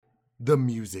The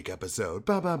music episode.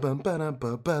 Ba ba ba ba da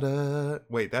ba ba da.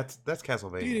 Wait, that's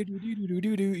Castlevania.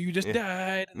 You just Yeah.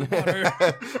 died in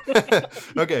the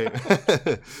water. Okay.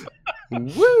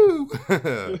 Woo!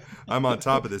 I'm on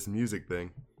top of this music thing.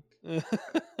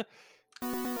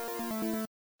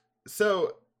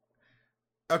 So,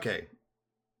 okay.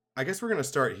 I guess we're going to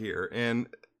start here. And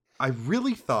I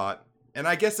really thought, and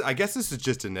I guess this is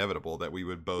just inevitable that we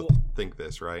would both think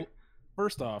this, right?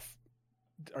 First off,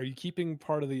 are you keeping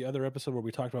part of the other episode where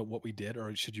we talked about what we did,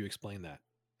 or should you explain that?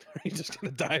 Are you just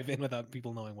going to dive in without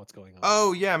people knowing what's going on?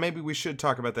 Oh, yeah, maybe we should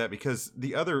talk about that because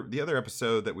the other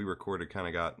episode that we recorded kind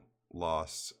of got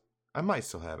lost. I might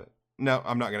still have it. No,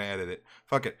 I'm not going to edit it.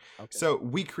 Fuck it. Okay. So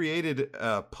we created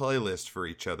a playlist for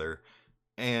each other,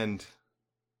 and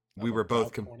we were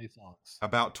both 20 songs.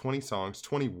 About 20 songs,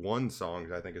 21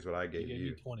 songs, I think is what I gave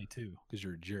you. 22 because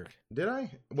you're a jerk. Did I?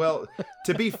 Well,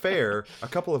 to be fair, a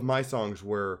couple of my songs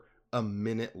were a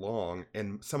minute long,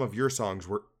 and some of your songs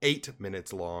were 8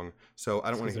 minutes long. So I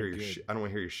don't want to hear your shit. I don't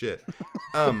want to hear your shit.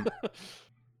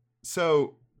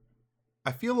 So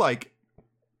I feel like,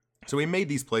 so we made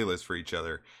these playlists for each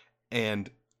other,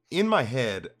 and in my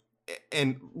head,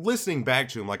 and listening back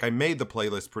to them, like I made the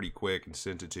playlist pretty quick and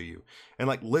sent it to you, and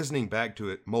like listening back to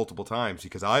it multiple times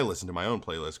because I listened to my own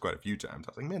playlist quite a few times.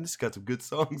 I was like, man, this has got some good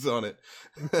songs on it.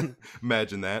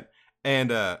 Imagine that.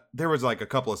 And there was like a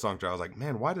couple of songs where I was like,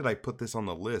 man, why did I put this on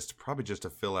the list? Probably just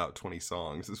to fill out 20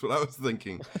 songs is what I was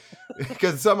thinking.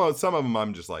 Because some of them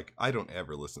I'm just like, I don't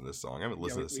ever listen to this song. I haven't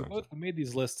listened to this song. We made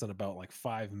these lists in about like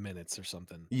 5 minutes or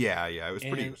something. Yeah, it was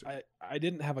pretty. I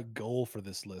didn't have a goal for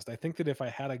this list. I think that if I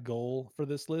had a goal for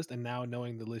this list, and now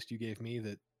knowing the list you gave me,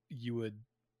 that you would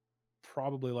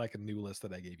probably like a new list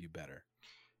that I gave you better.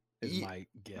 Is my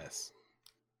guess.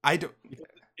 I don't.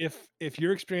 If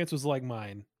your experience was like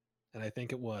mine, and I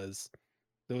think it was,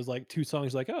 there was like 2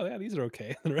 songs like, oh yeah, these are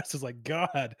okay. And the rest is like,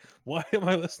 God, why am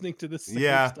I listening to this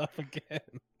same stuff again?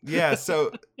 Yeah,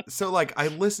 so like I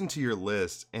listened to your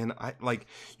list, and I like,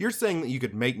 you're saying that you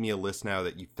could make me a list now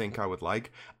that you think I would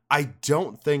like. I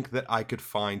don't think that I could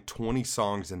find 20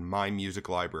 songs in my music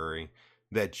library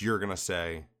that you're gonna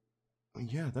say,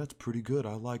 yeah, that's pretty good.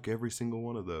 I like every single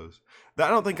one of those. I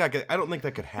don't think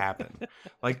that could happen.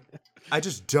 Like, I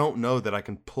just don't know that I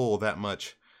can pull that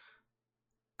much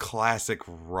classic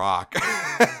rock.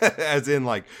 As in,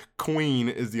 like, Queen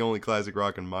is the only classic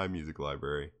rock in my music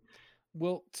library.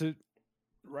 Well, to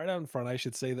right out in front, I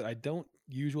should say that I don't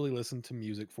usually listen to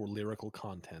music for lyrical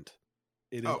content.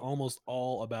 It is almost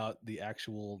all about the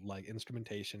actual like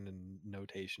instrumentation and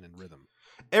notation and rhythm.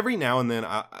 Every now and then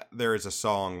there is a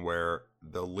song where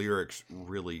the lyrics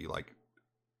really, like,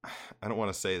 I don't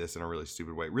want to say this in a really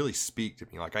stupid way, really speak to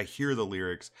me. Like, I hear the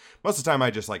lyrics. Most of the time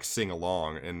I just like sing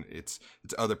along, and it's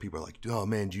other people are like, oh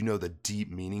man, do you know the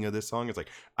deep meaning of this song? It's like,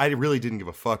 I really didn't give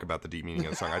a fuck about the deep meaning of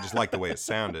the song. I just like the way it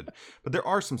sounded. But there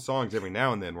are some songs every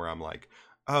now and then where I'm like,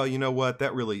 oh, you know what?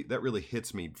 That really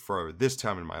hits me for this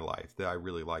time in my life, that I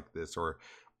really like this, or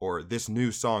this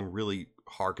new song really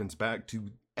harkens back to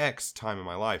X time in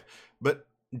my life. But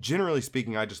generally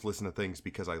speaking, I just listen to things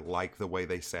because I like the way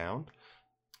they sound.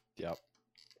 Yep.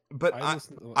 But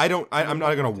I'm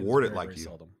not going to word it like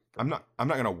you. I'm not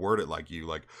going to word it like you.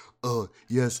 Like, oh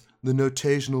yes, the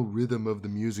notational rhythm of the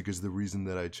music is the reason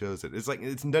that I chose it. It's like,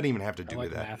 it doesn't even have to do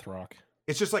with that. Math rock.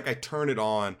 It's just like I turn it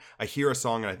on, I hear a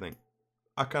song, and I think,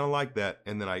 I kind of like that,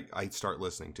 and then I start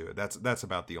listening to it. That's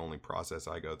about the only process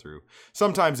I go through.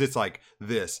 Sometimes it's like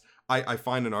this. I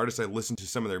find an artist, I listen to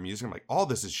some of their music, I'm like, oh,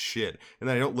 this is shit. And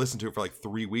then I don't listen to it for like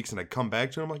 3 weeks, and I come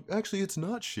back to it, I'm like, actually, it's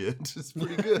not shit. It's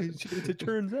pretty good. It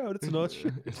turns out it's not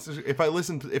shit. If I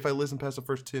listen past the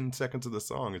first 10 seconds of the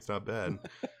song, it's not bad.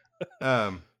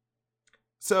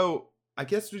 So I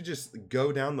guess we just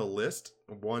go down the list,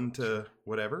 1 to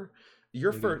whatever.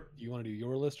 Your first. You want to do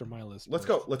your list or my list? Let's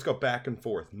go back and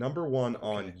forth. Number 1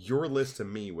 on your list to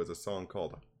me was a song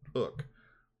called "Hook"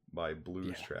 by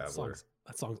Blues Traveler.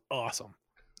 That song's awesome.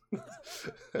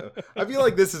 I feel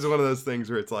like this is one of those things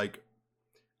where it's like,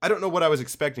 I don't know what I was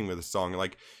expecting with this song.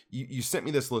 Like, you sent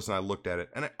me this list and I looked at it,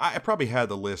 and I probably had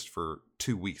the list for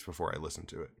 2 weeks before I listened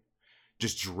to it,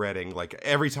 just dreading. Like,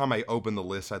 every time I opened the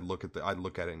list, I'd look at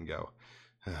it and go,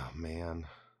 oh man.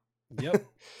 Yep.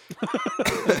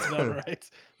 That's about right.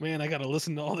 Man, I gotta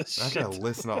listen to all this shit. I gotta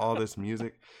listen to all this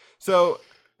music. So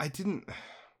I didn't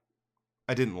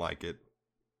like it.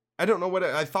 I don't know what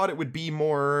I thought it would be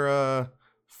more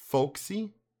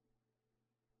folksy.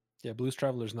 Yeah, Blues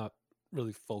Traveler's not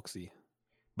really folksy.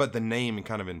 But the name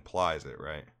kind of implies it,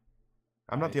 right?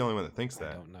 I'm not the only one that thinks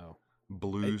that. I don't know.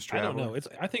 Blues Traveler. I don't know.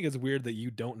 I think it's weird that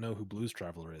you don't know who Blues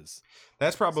Traveler is.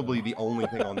 That's probably the only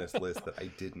thing on this list that I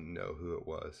didn't know who it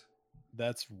was.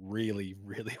 That's really,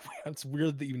 really weird. It's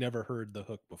weird that you've never heard the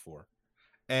hook before.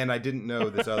 And I didn't know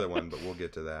this other one, but we'll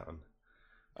get to that one.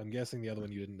 I'm guessing the other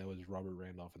one you didn't know is Robert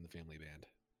Randolph and the Family Band.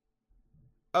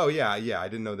 Oh, yeah, I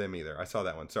didn't know them either. I saw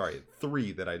that one. Sorry,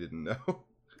 3 that I didn't know.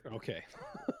 Okay.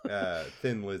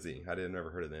 Thin Lizzy. I didn't ever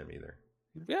heard of them either.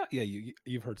 Yeah,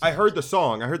 you've heard. I heard the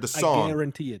song. I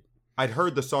guarantee it. I'd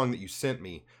heard the song that you sent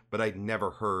me, but I'd never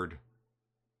heard.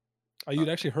 Oh, you'd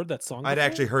actually heard that song? I'd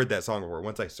actually heard that song before.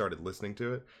 Once I started listening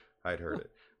to it, I'd heard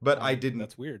it. But I didn't.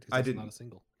 That's weird. I didn't. Not a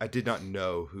single. I did not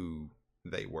know who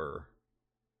they were.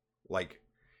 Like,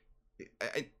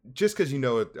 just because you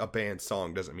know a band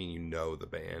song doesn't mean you know the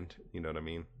band. You know what I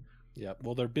mean? Yeah.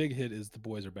 Well, their big hit is "The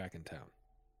Boys Are Back in Town."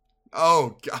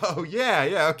 Oh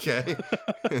yeah, okay.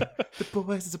 The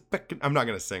boys are back. I'm not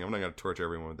gonna sing. I'm not gonna torture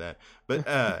everyone with that.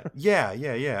 But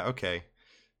yeah, okay.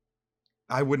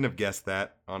 I wouldn't have guessed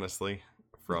that, honestly,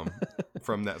 from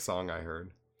that song I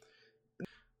heard.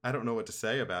 I don't know what to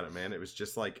say about it, man. It was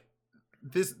just like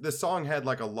the song had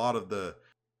like a lot of the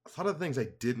things I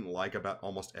didn't like about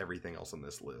almost everything else on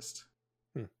this list.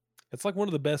 It's like one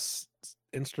of the best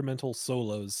instrumental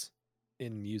solos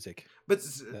in music. But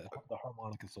the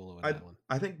harmonica solo in that one.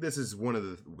 I think this is one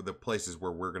of the places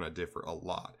where we're going to differ a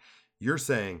lot. You're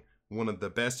saying one of the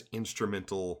best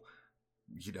instrumental,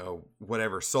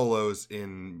 whatever solos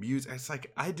in music. It's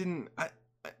like I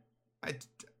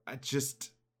just,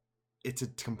 it's a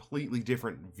completely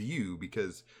different view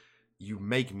because you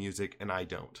make music and I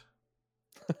don't.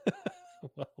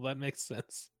 Well, that makes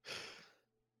sense.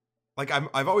 Like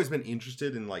I've always been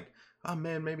interested in like, oh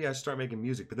man, maybe I should start making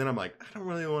music. But then I'm like, I don't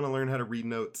really want to learn how to read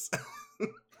notes. I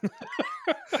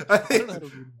don't know how to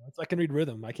read notes. I can read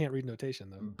rhythm. I can't read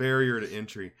notation though. Barrier to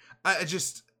entry. I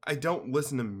don't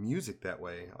listen to music that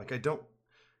way. Like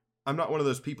I'm not one of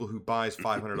those people who buys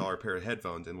 $500 pair of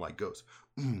headphones and like goes,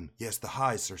 yes, the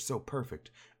highs are so perfect,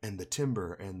 and the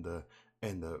timbre and the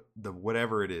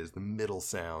whatever it is, the middle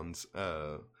sounds,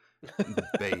 the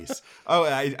bass. Oh,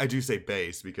 I do say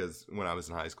bass because when I was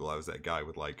in high school, I was that guy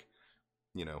with like,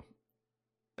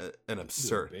 an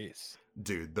absurd bass.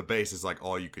 Dude, the bass is like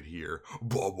all you could hear.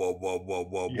 Whoa, whoa, whoa, whoa,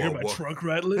 whoa, you hear my trunk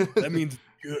rattling? That means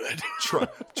good.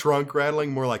 Trunk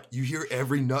rattling, more like you hear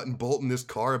every nut and bolt in this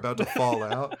car about to fall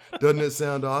out. Doesn't it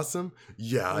sound awesome?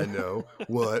 Yeah, I know.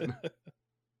 What?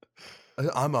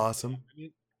 I'm awesome.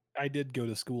 I did go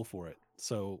to school for it,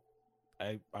 so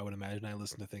I would imagine I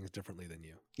listen to things differently than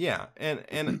you. Yeah,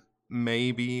 and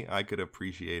maybe I could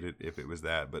appreciate it if it was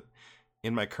that, but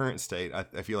in my current state, I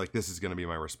feel like this is going to be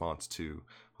my response to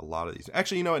a lot of these.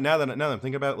 Actually, you know what? Now that I'm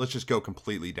thinking about it, let's just go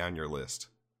completely down your list.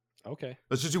 Okay.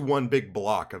 Let's just do one big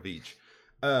block of each.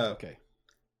 Okay.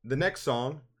 The next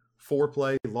song,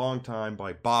 "Foreplay Long Time"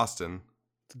 by Boston.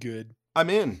 It's good. I'm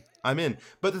in.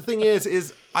 But the thing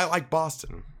is I like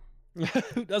Boston.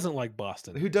 Who doesn't like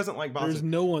Boston? Who doesn't like Boston? There's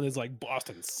no one that's like,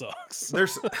 Boston sucks.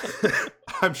 There's,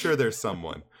 I'm sure there's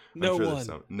someone. No one.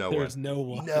 There's no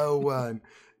one.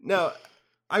 No,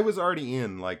 I was already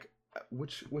in. Like,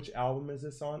 which album is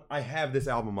this on? I have this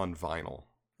album on vinyl.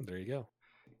 There you go.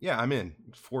 Yeah, I'm in.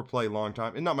 "Foreplay Long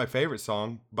Time." And not my favorite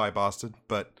song by Boston,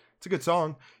 but it's a good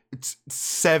song. It's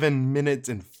 7 minutes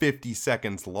and 50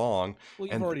 seconds long. Well,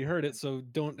 you've already heard it, so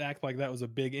don't act like that was a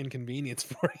big inconvenience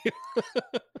for you.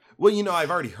 Well, I've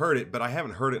already heard it, but I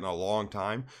haven't heard it in a long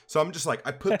time. So I'm just like,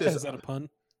 I put this. Is that a pun?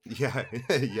 Yeah.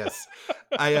 Yes.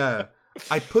 I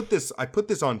put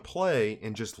this on play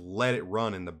and just let it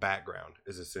run in the background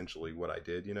is essentially what I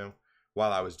did,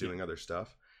 while I was doing other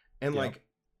stuff. And like,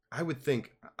 I would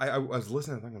think, I was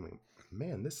listening and thinking,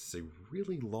 man, this is a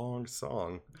really long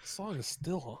song. The song is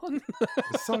still on.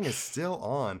 The song is still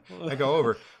on. I go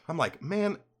over, I'm like,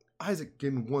 man, Isaac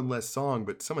getting one less song,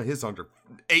 but some of his songs are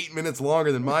 8 minutes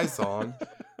longer than my song.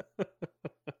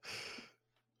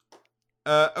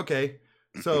 Okay,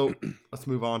 so let's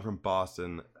move on from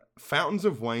Boston. "Fountains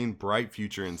of Wayne, Bright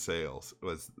Future in Sales"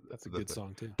 That's a good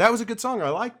song too. That was a good song. I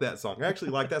like that song. I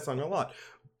actually like that song a lot.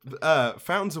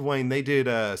 Fountains of Wayne, they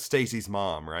did Stacy's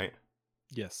Mom, right?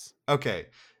 Yes. Okay,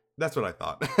 that's what I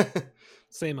thought.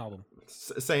 Same album.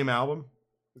 Same album?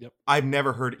 Yep. I've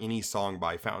never heard any song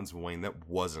by Fountains of Wayne that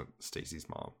wasn't Stacy's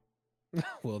Mom.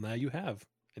 Well, now you have,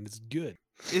 and it's good.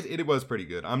 It was pretty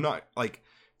good. I'm not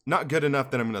good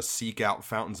enough that I'm going to seek out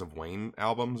Fountains of Wayne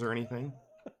albums or anything.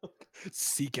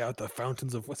 Seek out the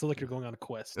fountains of. What's it like? You're going on a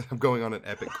quest. I'm going on an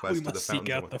epic quest to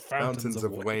the Fountains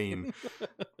of Wayne.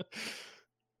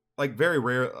 Like like very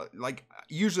rare. Like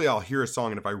usually I'll hear a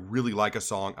song, and if I really like a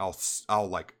song, I'll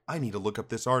like I need to look up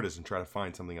this artist and try to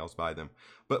find something else by them.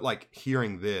 But like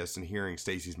hearing this and hearing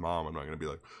Stacy's Mom, I'm not gonna be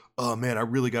like, oh man, I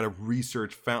really got to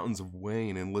research Fountains of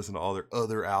Wayne and listen to all their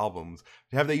other albums.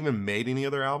 Have they even made any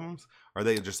other albums? Or are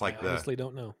they just like I honestly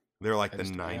don't know. They're like I the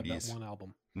just have that '90s, one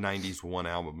album. '90s one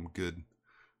album, good.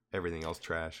 Everything else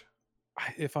trash.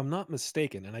 If I'm not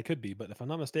mistaken, and I could be, but if I'm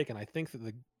not mistaken, I think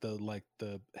that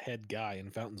the head guy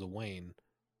in Fountains of Wayne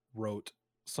wrote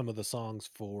some of the songs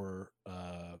for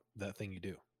That Thing You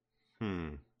Do.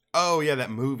 Oh yeah, that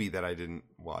movie that I didn't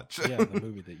watch. Yeah, the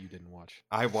movie that you didn't watch.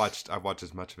 I watched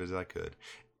as much of it as I could.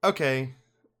 Okay,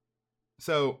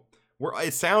 so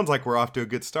it sounds like we're off to a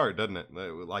good start, doesn't it?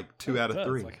 Like 2 out of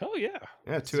 3. Like, oh yeah,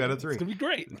 2 out of 3. It's gonna be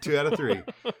great. 2 out of 3.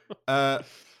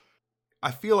 I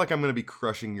feel like I'm gonna be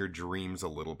crushing your dreams a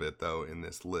little bit though in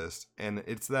this list, and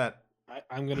it's that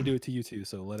I'm gonna do it to you too.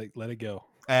 So let it go.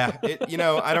 I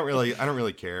don't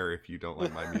really care if you don't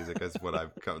like my music. As what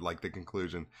I've like the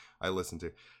conclusion I listen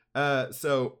to.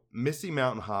 So Misty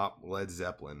Mountain Hop, Led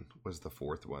Zeppelin was the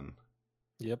 4th one.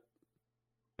 Yep.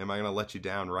 Am I gonna let you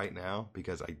down right now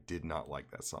because I did not like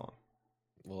that song?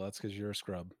 Well, that's because you're a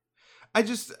scrub. I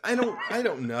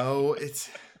don't know. It's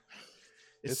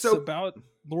so about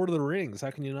Lord of the Rings.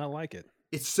 How can you not like it?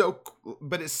 It's so,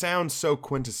 but it sounds so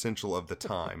quintessential of the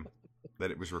time that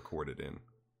it was recorded in.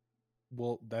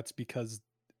 Well, that's because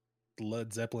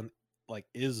Led Zeppelin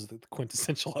is the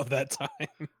quintessential of that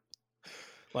time.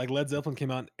 Like Led Zeppelin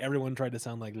came out and everyone tried to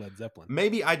sound like Led Zeppelin.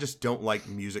 Maybe I just don't like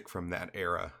music from that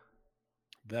era.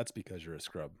 That's because you're a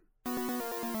scrub.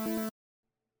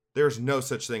 There's no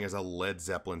such thing as a Led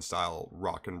Zeppelin style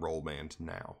rock and roll band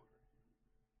now.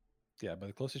 Yeah, but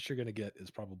the closest you're going to get is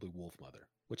probably Wolf Mother,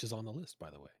 which is on the list, by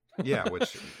the way. Yeah,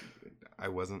 which I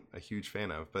wasn't a huge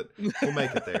fan of, but we'll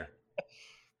make it there.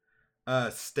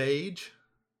 Stage.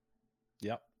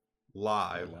 Yep.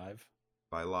 Live.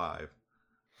 By Live.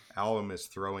 Album is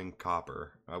Throwing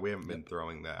Copper. We haven't been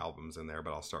throwing the albums in there,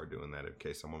 but I'll start doing that in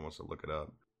case someone wants to look it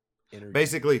up.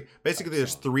 Basically,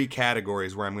 there's 3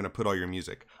 categories where I'm going to put all your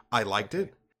music. I liked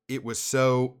it. It was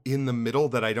so in the middle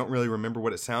that I don't really remember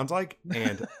what it sounds like,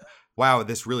 and wow,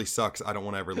 this really sucks. I don't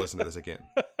want to ever listen to this again.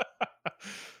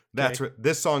 That's what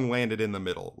this song landed in the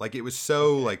middle. Like it was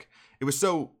so like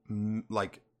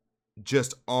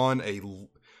just on a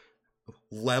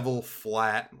level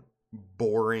flat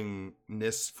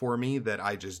boringness for me that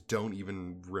I just don't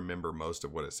even remember most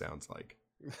of what it sounds like.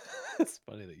 It's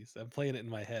funny that you said. I'm playing it in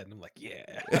my head and I'm like,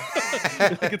 yeah.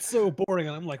 Like it's so boring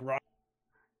and I'm like rock.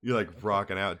 You're like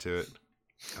rocking out to it.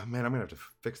 Oh man, I'm gonna have to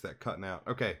fix that cutting out.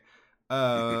 Okay.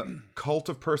 Cult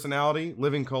of Personality,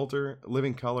 Living Color,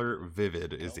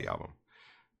 Vivid is the album.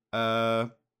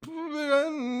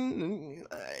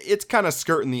 It's kind of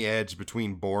skirting the edge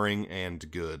between boring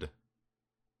and good.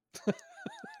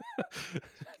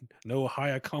 No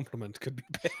higher compliment could be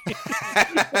paid.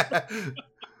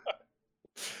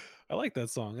 I like that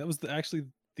song. That was actually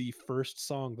the first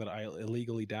song that I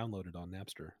illegally downloaded on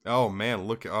Napster. Oh man,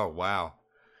 oh wow.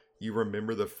 You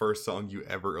remember the first song you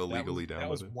ever illegally downloaded? That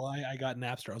was why I got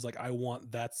Napster. I was like, I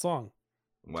want that song.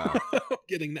 Wow. I'm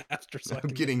getting Napster so I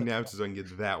can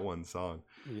get that one song.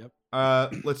 Yep.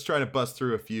 Let's try to bust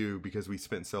through a few because we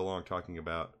spent so long talking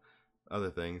about other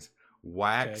things.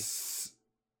 Wax.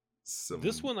 Okay.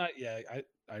 This one,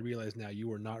 I realize now you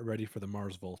were not ready for the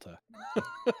Mars Volta.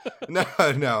 No,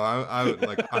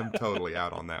 I'm totally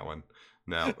out on that one.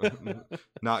 No,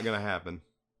 not gonna happen.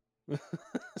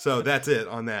 So that's it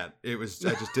on that. I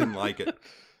just didn't like it.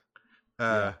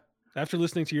 Yeah. After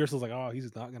listening to yours, I was like, oh,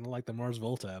 he's not gonna like the Mars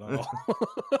Volta at all.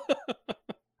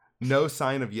 No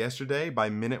Sign of Yesterday by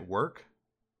Men at Work.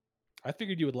 I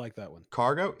figured you would like that one.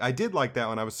 Cargo. I did like that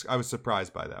one. I was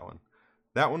surprised by that one.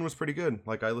 That one was pretty good.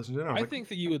 Like I listened to it. I think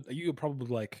that you would probably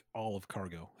like all of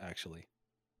Cargo actually.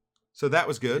 So that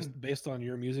was good. Based on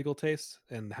your musical taste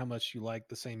and how much you like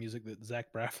the same music that Zach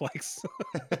Braff likes.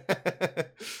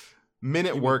 Men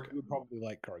at Work. You would probably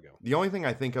like Cargo. The only thing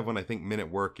I think of when I think Men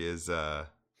at Work is the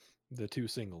 2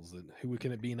 singles. Who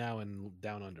Can It Be Now and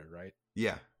Down Under, right?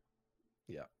 Yeah.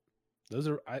 Yeah. Those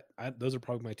are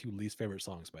probably my 2 least favorite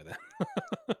songs by then.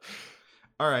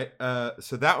 All right.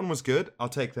 So that one was good. I'll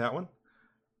take that one.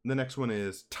 The next one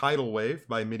is Tidal Wave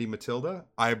by Midi Matilda.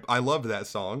 I loved that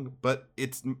song, but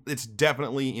it's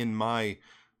definitely in my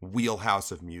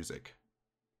wheelhouse of music.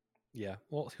 Yeah.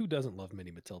 Well, who doesn't love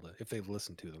Midi Matilda if they've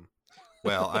listened to them?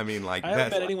 Well, I mean, like I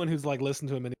haven't met anyone who's like listened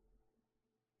to them.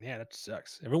 Yeah, that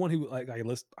sucks. Everyone who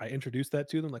I introduced that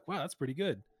to them, like, wow, that's pretty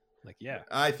good. Like, yeah.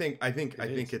 I think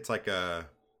it's like a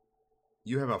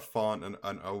you have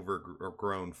an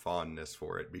overgrown fondness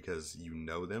for it because you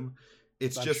know them.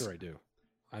 I'm sure I do.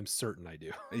 I'm certain I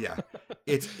do. Yeah.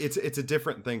 It's a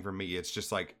different thing for me. It's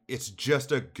just like, it's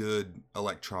just a good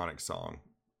electronic song.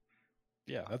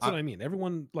 Yeah, that's what I mean.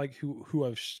 Everyone like who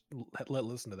I've let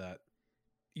listen to that,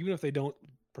 even if they don't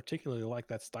particularly like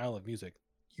that style of music,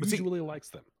 usually likes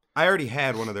them. I already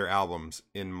had one of their albums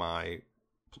in my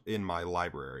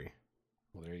library.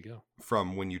 Well, there you go.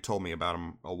 From when you told me about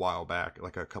them a while back,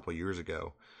 like a couple years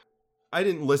ago. I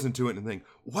didn't listen to it and think,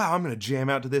 wow, I'm going to jam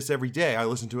out to this every day. I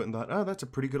listened to it and thought, oh, that's a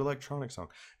pretty good electronic song.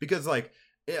 Because, like,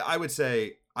 I would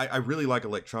say I really like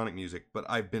electronic music, but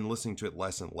I've been listening to it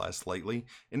less and less lately.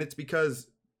 And it's because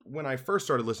when I first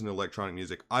started listening to electronic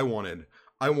music, I wanted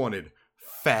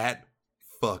fat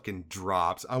fucking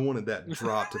drops. I wanted that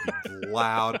drop to be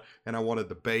loud, and I wanted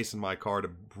the bass in my car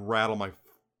to rattle my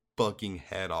fucking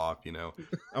head off, you know?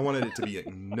 I wanted it to be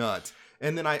nuts.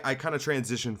 And then I kind of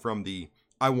transitioned from the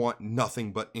I want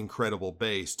nothing but incredible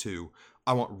bass to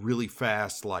I want really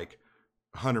fast, like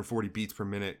 140 beats per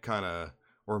minute kind of,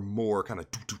 or more kind of,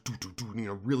 you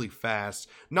know, really fast.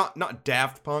 Not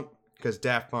Daft Punk, because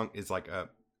Daft Punk is like a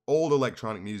old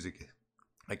electronic music.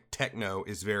 Like techno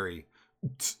is very,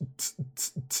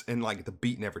 and like the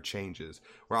beat never changes.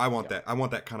 Where I want that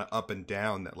kind of up and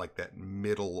down, that like that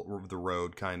middle of the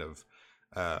road kind of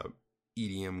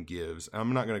EDM gives.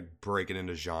 I'm not going to break it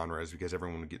into genres because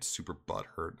everyone gets super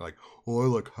butthurt. Like, oh, I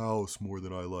like house more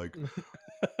than I like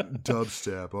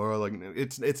dubstep, or I like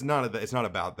it's not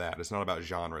about that. It's not about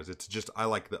genres. It's just I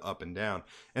like the up and down.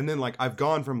 And then like I've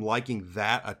gone from liking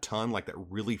that a ton, like that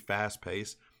really fast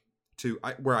pace, to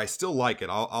where I still like it.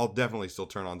 I'll definitely still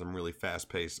turn on some really fast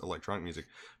paced electronic music,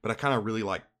 but I kind of really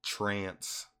like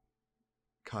trance,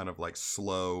 kind of like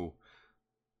slower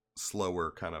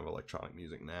kind of electronic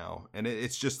music now. And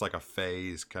it's just like a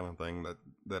phase kind of thing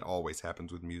that always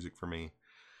happens with music for me.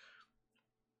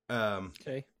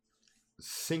 Okay.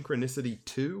 Synchronicity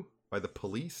 2 by The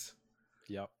Police.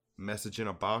 Yep. Message in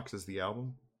a Box is the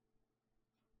album.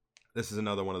 This is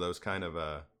another one of those kind of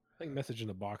I think Message in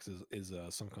a Box is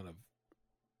some kind of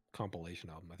compilation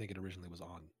album. I think it originally was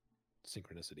on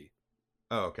Synchronicity.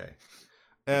 Oh, okay.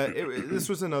 This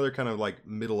was another kind of like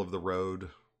middle of the road.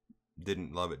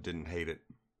 Didn't love it, didn't hate it.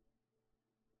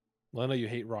 Well, I know you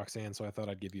hate Roxanne, so I thought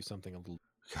I'd give you something a little...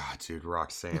 God, dude,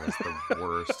 Roxanne is the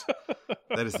worst.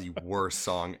 That is the worst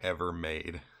song ever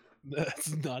made.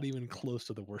 That's not even close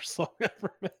to the worst song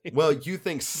ever made. Well, you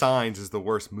think Signs is the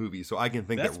worst movie, so I can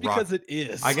think that's because it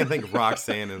is. I can think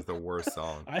Roxanne is the worst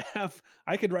song.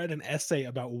 I could write an essay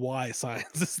about why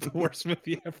Signs is the worst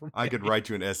movie ever made. I could write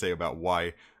you an essay about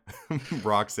why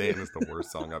Roxanne is the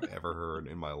worst song I've ever heard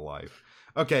in my life.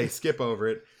 Okay, skip over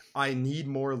it. I Need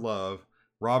More Love.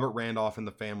 Robert Randolph and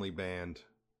the Family Band.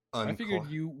 I figured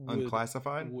you would,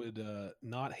 Unclassified would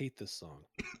not hate this song.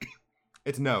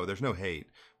 There's no hate,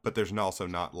 but there's also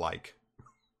not like.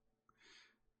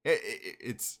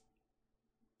 It's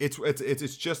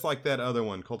just like that other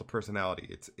one, Cult of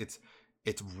Personality. It's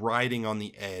riding on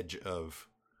the edge of.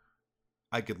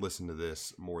 I could listen to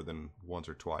this more than once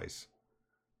or twice.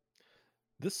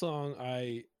 This song,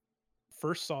 I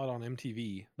first saw it on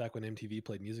MTV back when MTV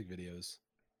played music videos,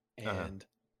 and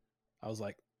I was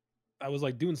like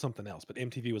doing something else, but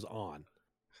MTV was on.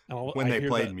 And when they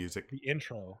played music, the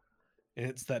intro, and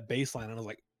it's that bass line, and I was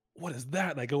like, "What is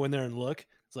that?" And I go in there and look.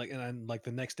 It's like, and I'm like,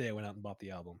 the next day I went out and bought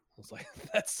the album. I was like,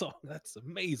 "That song, that's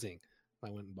amazing." I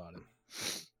went and bought it.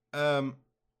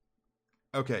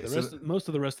 Okay, most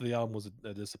of the rest of the album was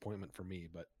a disappointment for me,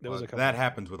 but there was a couple that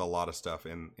happens with a lot of stuff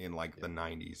in like the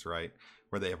 90s, right?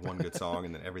 Where they have one good song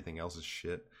and then everything else is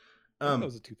shit. That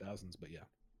was the 2000s, but yeah.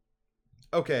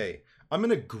 Okay, I'm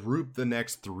gonna group the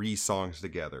next 3 songs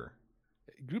together.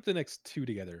 Group the next 2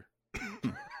 together.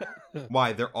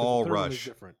 Why? They're all the Rush.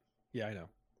 Different. Yeah, I know.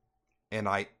 And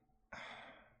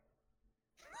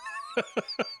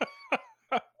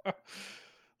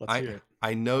Let's hear it.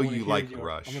 I know you like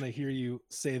Rush. I'm going to hear you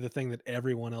say the thing that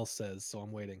everyone else says, so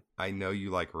I'm waiting. I know you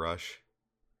like Rush.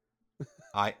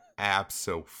 I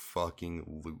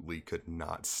abso-fucking-lutely could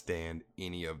not stand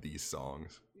any of these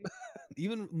songs.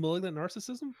 Even Malignant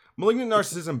Narcissism? Malignant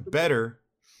Narcissism better.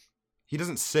 He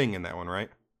doesn't sing in that one, right?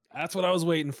 That's what I was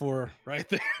waiting for right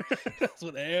there. That's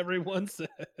what everyone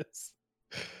says.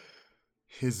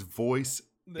 His voice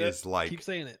is like... Keep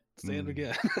saying it. Say it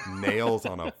again. Nails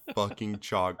on a fucking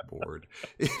chalkboard.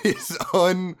 It is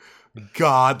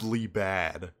ungodly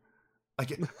bad.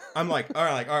 Like, I'm like,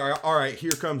 all right,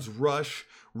 here comes Rush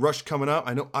Rush coming up.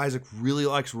 I know Isaac really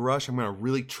likes Rush. I'm gonna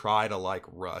really try to like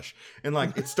Rush. And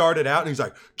like it started out, and he's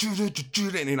like,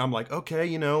 and I'm like, okay,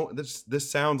 you know,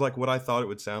 this sounds like what I thought it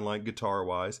would sound like guitar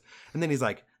wise. And then he's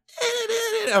like,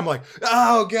 I'm like,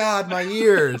 oh God, my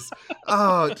ears.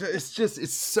 Oh,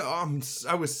 it's so,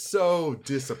 I was so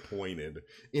disappointed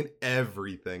in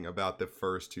everything about the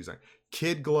first two songs.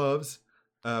 Kid Gloves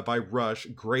by Rush,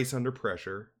 Grace Under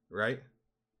Pressure, right?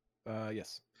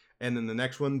 Yes. And then the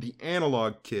next one, The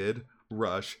Analog Kid,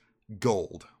 Rush,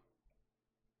 Gold.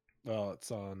 Oh,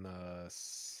 it's on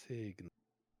Signals.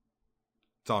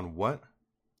 It's on what?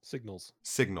 Signals.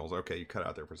 Signals. Okay, you cut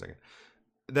out there for a second.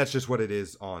 That's just what it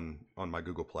is on my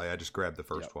Google Play. I just grabbed the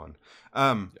first one.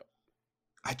 God.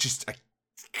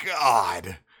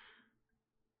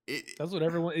 That's what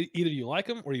everyone, either you like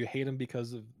them or you hate them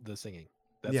because of the singing.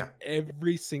 That's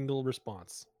every single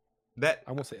response. That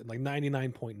I won't say like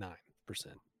 99.9%.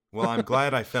 Well, I'm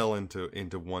glad I fell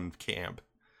into one camp.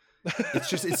 It's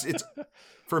just it's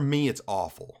for me it's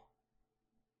awful.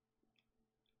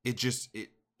 It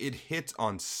hits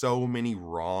on so many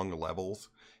wrong levels,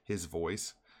 his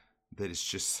voice, that it's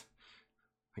just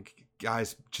like,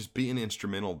 guys, just be an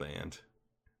instrumental band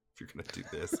if you're gonna do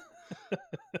this.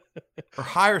 Or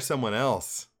hire someone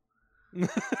else.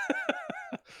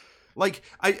 Like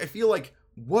I feel like,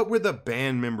 what were the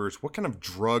band members, what kind of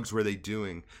drugs were they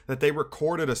doing that they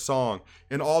recorded a song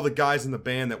and all the guys in the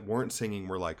band that weren't singing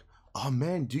were like, oh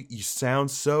man, dude, you sound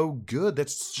so good.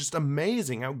 That's just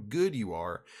amazing how good you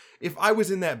are. If I was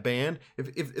in that band,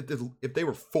 if they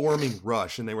were forming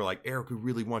Rush and they were like, Eric, we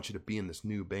really want you to be in this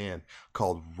new band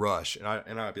called Rush, and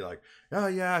I'd be like, oh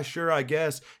yeah, sure, I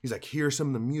guess. He's like, here's some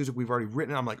of the music we've already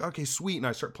written. I'm like, okay, sweet. And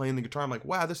I start playing the guitar. I'm like,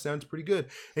 wow, this sounds pretty good.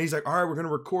 And he's like, all right, we're gonna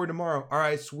record tomorrow. All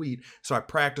right, sweet. So I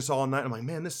practice all night. I'm like,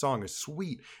 man, this song is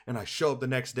sweet. And I show up the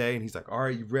next day, and he's like, all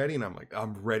right, you ready? And I'm like,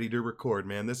 I'm ready to record,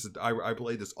 man. I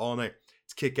played this all night.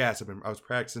 It's kick ass. I was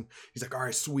practicing. He's like, all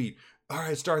right, sweet. All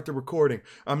right, start the recording.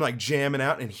 I'm like jamming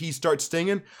out, and he starts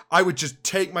singing. I would just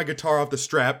take my guitar off the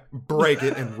strap, break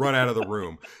it, and run out of the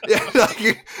room.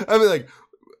 I'd be like,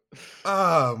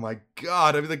 oh my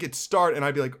God. I'd be like, it'd start, and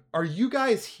I'd be like, are you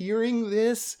guys hearing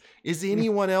this? Is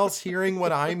anyone else hearing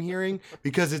what I'm hearing?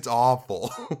 Because it's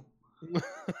awful.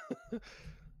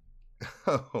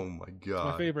 Oh my God.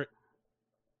 It's my favorite.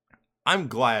 I'm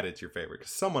glad it's your favorite,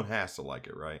 because someone has to like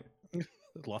it, right?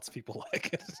 Lots of people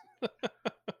like it.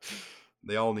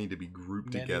 They all need to be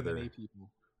grouped together. Many people.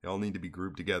 They all need to be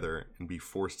grouped together and be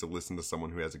forced to listen to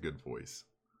someone who has a good voice.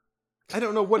 I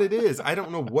don't know what it is. I don't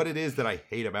know what it is that I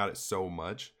hate about it so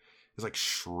much. It's like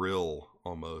shrill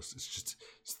almost. It's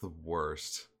the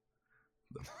worst.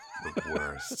 The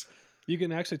worst. You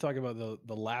can actually talk about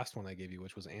the last one I gave you,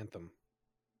 which was Anthem.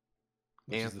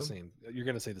 Which Anthem? is the same. You're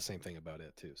going to say the same thing about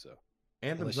it too. So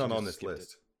Anthem's not on this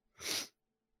list.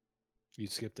 You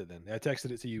skipped it then. I texted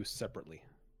it to you separately.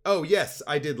 Oh, yes.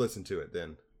 I did listen to it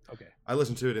then. Okay. I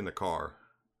listened to it in the car.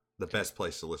 The best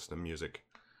place to listen to music.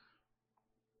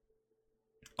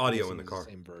 Audio in the car.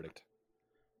 Same verdict.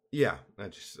 Yeah. I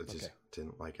just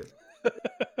didn't like it.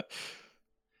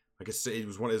 I guess it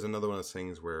was another one of those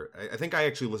things where I think I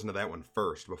actually listened to that one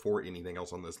first before anything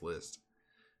else on this list.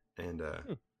 And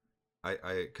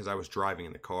because I was driving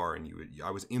in the car, and I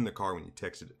was in the car when you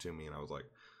texted it to me, and I was like,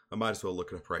 I might as well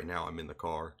look it up right now. I'm in the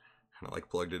car, and I like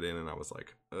plugged it in, and I was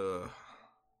like,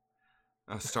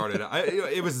 I started.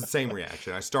 It was the same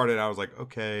reaction. I started. I was like,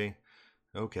 okay,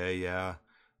 yeah.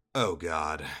 Oh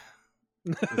God.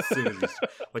 As soon as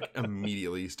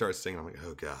immediately you start singing, I'm like,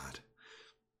 oh God.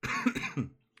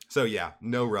 So yeah,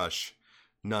 no Rush,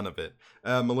 none of it.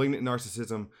 Malignant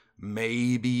Narcissism.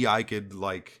 Maybe I could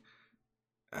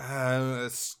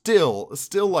still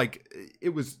like,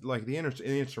 it was like the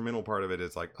instrumental part of it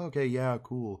is like, okay, yeah,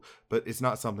 cool, but it's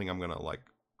not something I'm gonna like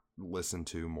listen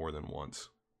to more than once.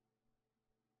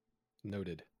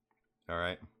 Noted. All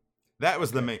right. That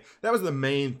was the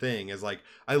main thing, is like,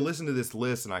 I listened to this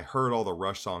list and I heard all the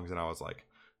Rush songs and I was like,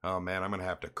 oh man, I'm gonna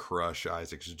have to crush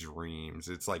Isaac's dreams.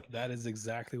 It's like, that is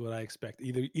exactly what I expect.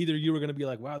 Either you were gonna be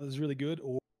like, wow, this is really good,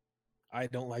 or I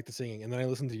don't like the singing. And then I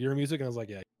listened to your music and I was like,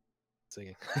 yeah,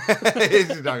 singing. He's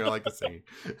not gonna like the singing.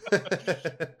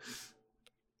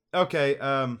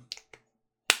 Okay,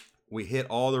 we hit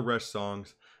all the Rush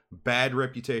songs. Bad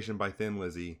Reputation by Thin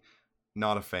Lizzy,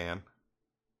 not a fan.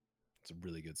 It's a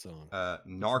really good song.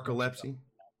 Narcolepsy.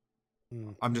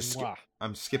 I'm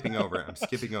skipping over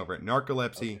it.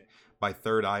 Narcolepsy by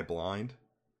Third Eye Blind.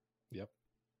 Yep.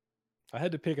 I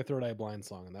had to pick a Third Eye Blind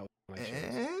song, and that was my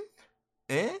choice.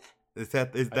 I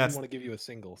didn't want to give you a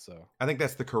single, so I think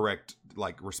that's the correct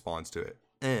response to it.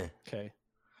 Okay.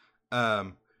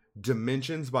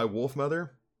 Dimensions by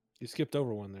Wolfmother. You skipped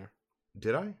over one there.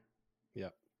 Did I? Yeah.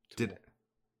 Did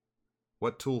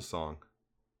what Tool song?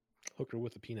 Hooker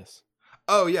with a Penis.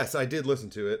 Oh yes, I did listen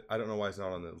to it. I don't know why it's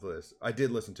not on the list. I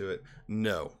did listen to it.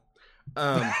 No.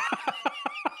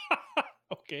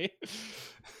 Okay.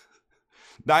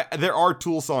 There are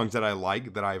Tool songs that I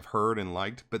like that I've heard and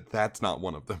liked, but that's not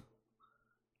one of them.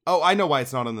 Oh, I know why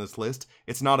it's not on this list.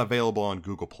 It's not available on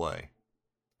Google Play.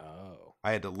 Oh.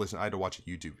 I had to watch a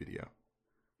YouTube video.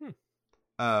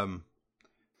 Hmm.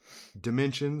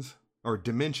 Dimension,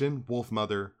 Wolf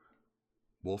Mother,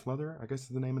 I guess is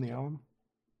the name of the album.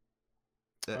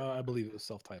 I believe it was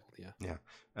self-titled, yeah.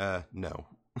 Yeah. No.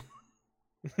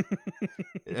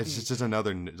 It's just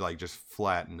another, like, just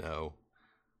flat no.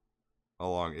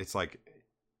 It's like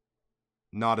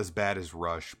not as bad as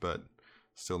Rush, but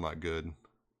still not good.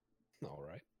 All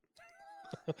right.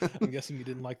 I'm guessing you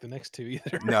didn't like the next two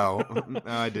either. No,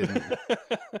 I didn't.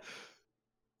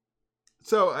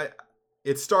 So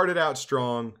it started out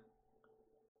strong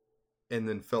and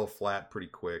then fell flat pretty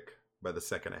quick by the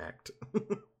second act.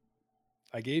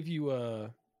 I gave you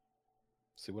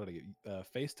see what did I give you?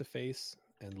 Face to Face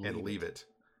and Leave It.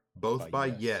 Both by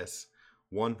Yes.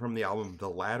 One from the album The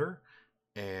Ladder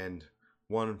and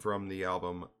one from the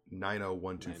album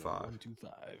 90125.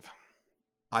 90125.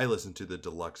 I listened to the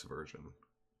deluxe version.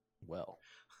 Well,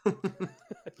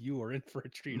 you were in for a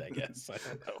treat, I guess. I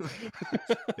don't know.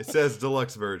 It says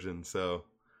deluxe version, so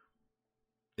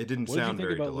it didn't sound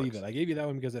very deluxe. What did you think about Leave It? I gave you that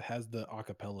one because it has the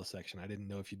acapella section. I didn't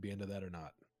know if you'd be into that or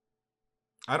not.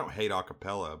 I don't hate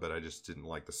acapella, but I just didn't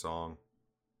like the song.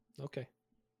 Okay.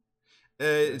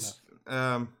 It's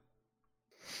I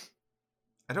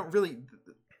don't really.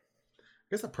 I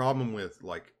guess the problem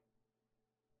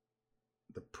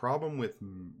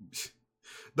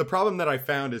that I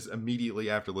found is immediately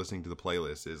after listening to the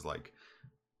playlist is like,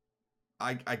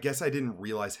 I guess I didn't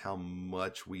realize how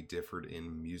much we differed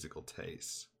in musical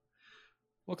tastes.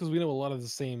 Well, because we know a lot of the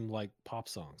same like pop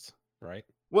songs, right?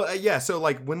 Well, yeah. So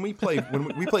like when we play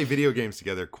video games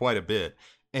together quite a bit,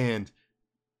 and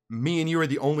me and you are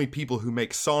the only people who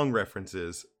make song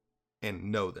references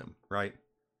and know them, right?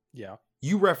 Yeah.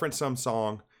 You reference some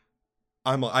song,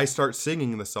 I start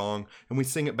singing the song, and we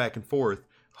sing it back and forth.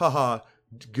 Haha,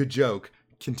 good joke.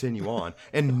 Continue on.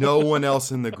 And no one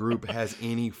else in the group has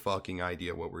any fucking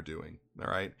idea what we're doing. All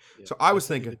right. Yeah, so I was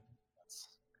thinking,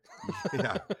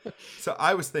 yeah. So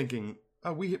I was thinking,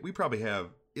 oh, we probably have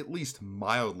at least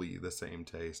mildly the same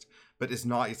taste, but it's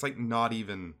not. It's like not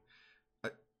even.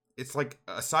 It's like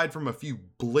aside from a few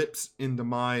blips into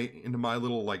my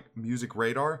little like music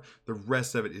radar, the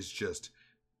rest of it is just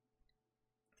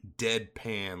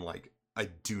deadpan. Like I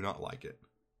do not like it.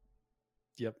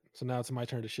 Yep. So now it's my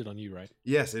turn to shit on you, right?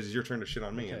 Yes, it is your turn to shit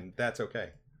on me, and that's okay.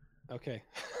 Okay.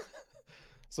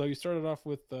 So you started off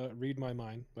with "Read My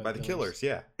Mind" by the Killers,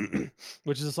 yeah,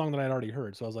 which is a song that I'd already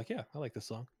heard. So I was like, yeah, I like this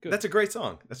song. Good. That's a great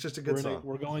song. That's just a good song.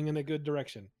 We're going in a good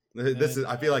direction.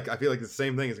 I feel like the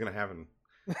same thing is going to happen.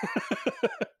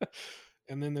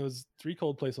 And then there was 3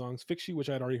 Coldplay songs, "Fix You," which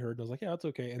I'd already heard, and I was like, yeah, that's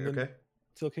okay. And then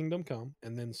 "Till Kingdom Come,"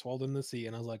 and then "Swallowed in the Sea,"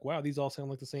 and I was like, wow, these all sound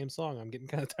like the same song. I'm getting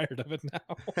kind of tired of it now.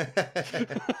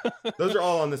 Those are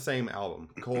all on the same album,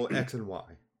 X and Y.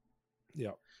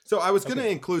 Yeah. So I was going to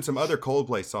include some other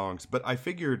Coldplay songs, but I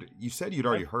figured you said you'd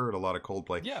already heard a lot of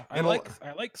Coldplay. Yeah, I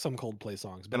like some Coldplay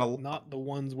songs, but not the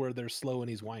ones where they're slow and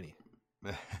he's whiny.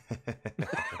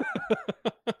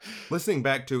 Listening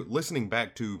back to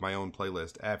my own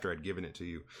playlist after I'd given it to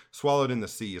you, "Swallowed in the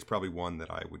Sea" is probably one that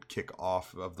I would kick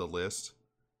off of the list.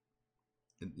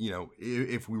 You know,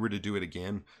 if we were to do it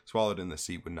again, "Swallowed in the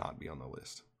Sea" would not be on the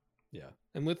list. Yeah,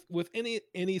 and with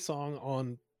any song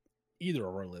on either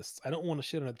of our lists, I don't want to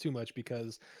shit on it too much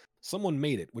because someone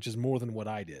made it, which is more than what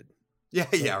I did. Yeah,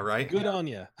 so, yeah, right. Good on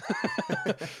you.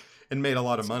 And made a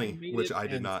lot of money, which I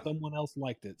did not. Someone else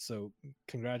liked it, so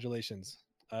congratulations.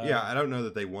 Yeah, I don't know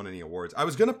that they won any awards. I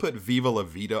was gonna put "Viva La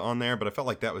Vida" on there, but I felt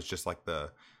like that was just like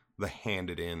the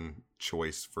handed in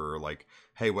choice for like,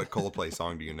 hey, what Coldplay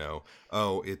song do you know?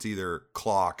 Oh, it's either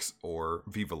 "Clocks" or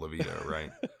 "Viva La Vida,"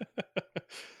 right?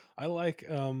 I like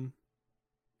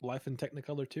 "Life in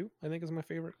Technicolor" too. I think is my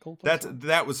favorite Coldplay song.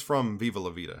 That was from "Viva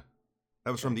La Vida."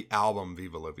 That was from the album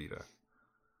 "Viva La Vida."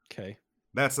 Okay.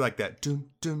 That's like that dun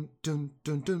dun dun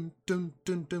dun dun dun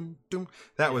dun dun dun.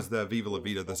 That was the "Viva La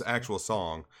Vida," this actual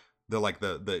song,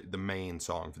 the main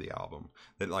song for the album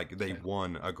that like they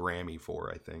won a Grammy for,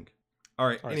 I think. All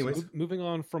right. Anyways, so moving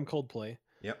on from Coldplay.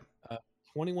 Yep.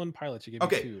 21 Pilots. You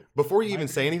gave me 2. Before you even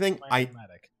say anything,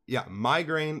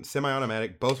 Migraine,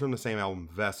 Semi-Automatic, both from the same album,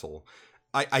 Vessel.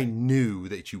 I knew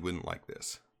that you wouldn't like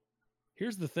this.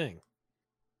 Here's the thing.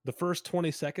 The first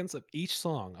 20 seconds of each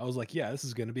song, I was like, yeah, this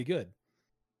is going to be good.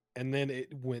 And then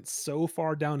it went so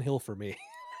far downhill for me.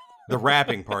 The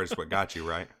rapping part is what got you,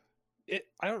 right?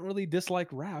 I don't really dislike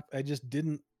rap. I just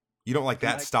didn't. You don't like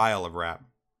that style of rap.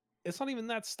 It's not even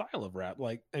that style of rap.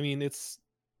 Like, I mean,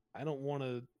 I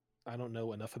don't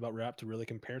know enough about rap to really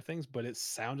compare things, but it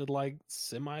sounded like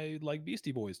like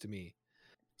Beastie Boys to me.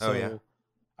 So Oh, yeah.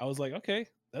 I was like, okay,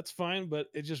 that's fine, but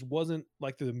it just wasn't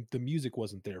like the music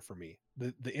wasn't there for me.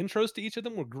 The intros to each of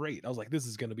them were great. I was like, this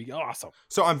is going to be awesome.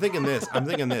 So I'm thinking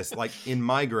this, like in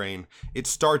Migraine, it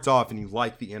starts off and you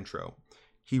like the intro.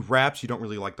 He raps, you don't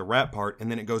really like the rap part,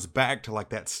 and then it goes back to like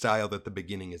that style that the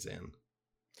beginning is in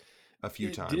a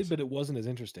few times. It did, but it wasn't as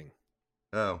interesting.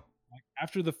 Oh. Like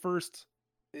after the first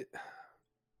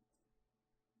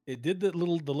it did the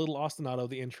little ostinato,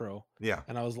 the intro. Yeah.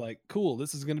 And I was like, cool,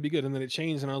 this is going to be good. And then it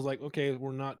changed and I was like, okay,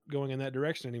 we're not going in that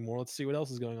direction anymore. Let's see what else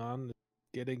is going on. It's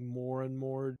getting more and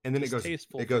more and then it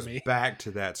goes back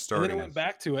to that starting. And then it went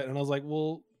back to it and I was like,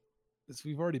 well,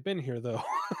 we've already been here though.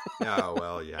 Oh,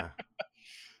 well, yeah.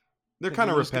 They're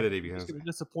kind of repetitive. It's going to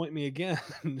disappoint me again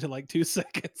in like 2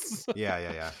 seconds.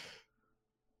 Yeah.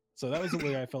 So that was the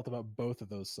way I felt about both of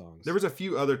those songs. There was a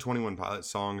few other 21 Pilots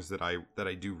songs that I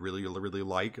do really, really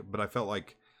like, but I felt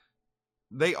like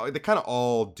they kind of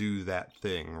all do that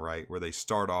thing, right? Where they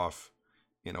start off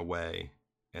in a way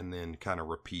and then kind of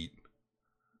repeat,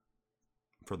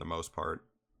 for the most part,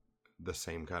 the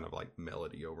same kind of like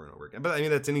melody over and over again. But I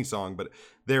mean, that's any song, but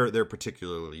they're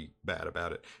particularly bad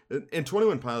about it. And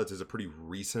 21 Pilots is a pretty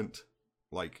recent,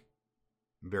 like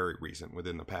very recent,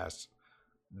 within the past.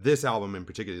 This album in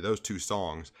particular, those 2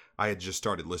 songs, I had just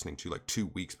started listening to like 2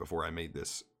 weeks before I made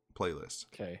this playlist.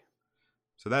 Okay.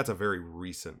 So that's a very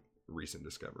recent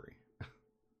discovery.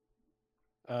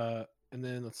 And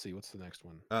then let's see, what's the next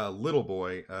one? Little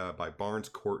Boy by Barnes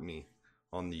Courtney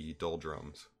on the Dull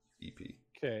Drums EP.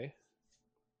 Okay.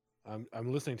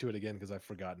 I'm listening to it again because I've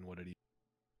forgotten what it is.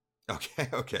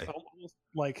 Okay. Almost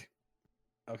like,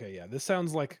 okay, yeah, this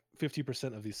sounds like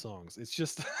 50% of these songs. It's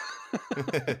just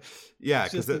yeah,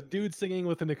 because the dude singing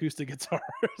with an acoustic guitar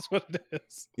is what it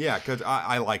is. Yeah, because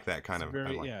I like that kind of.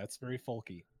 Yeah, it's very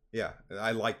folky. Yeah,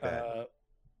 I like that.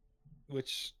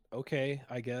 Which, okay,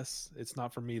 I guess it's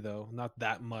not for me though. Not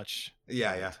that much.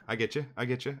 Yeah, I get you.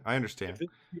 I understand. If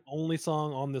it's the only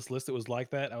song on this list that was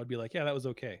like that, I would be like, yeah, that was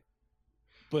okay.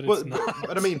 But it's not.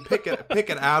 But I mean, pick it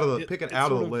out of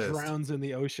the list. Drowns in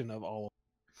the ocean of all.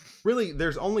 Really,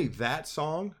 there's only that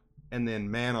song and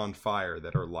then Man on Fire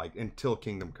that are like Until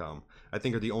Kingdom Come. I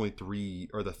think are the only 3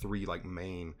 like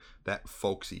main that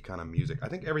folksy kind of music. I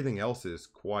think everything else is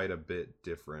quite a bit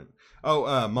different.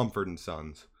 Oh, Mumford and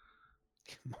Sons.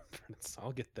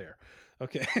 I'll get there.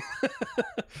 Okay.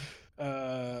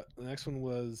 The next one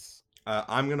was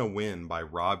I'm Gonna Win by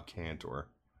Rob Cantor.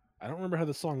 I don't remember how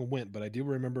the song went, but I do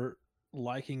remember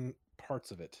liking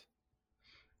parts of it.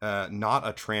 Not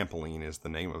a Trampoline is the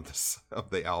name of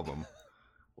the album.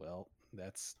 Well,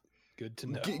 that's good to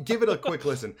know. Give it a quick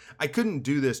listen. I couldn't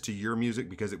do this to your music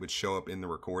because it would show up in the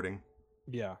recording.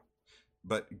 Yeah.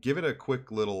 But give it a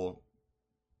quick little,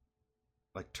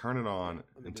 like, turn it on.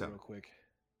 Real quick.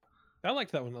 I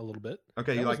liked that one a little bit.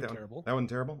 Okay, you like that one? That wasn't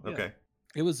terrible? Yeah. Okay.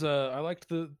 It was I liked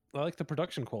the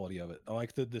production quality of it. I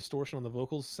like the distortion on the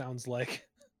vocals. Sounds like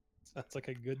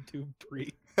a good tube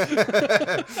pre.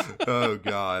 Oh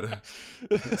God.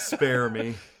 Spare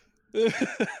me.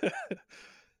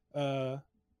 Yeah,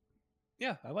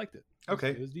 I liked it. Okay.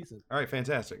 It was decent. All right,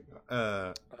 fantastic.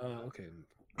 Okay.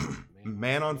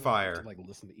 Man on Fire. To, like,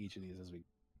 listen to each of these as we.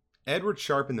 Edward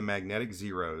Sharpe and the Magnetic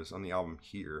Zeros on the album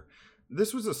Here.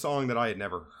 This was a song that I had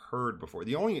never heard before.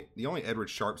 The only Edward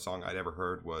Sharpe song I'd ever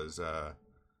heard was the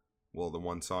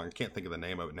one song, I can't think of the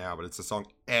name of it now, but it's a song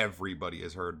everybody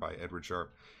has heard by Edward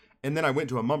Sharpe. And then I went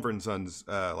to a Mumford & Sons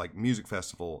like music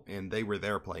festival, and they were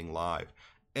there playing live,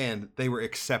 and they were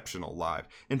exceptional live.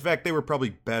 In fact, they were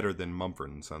probably better than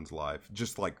Mumford & Sons live.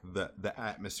 Just like the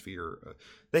atmosphere,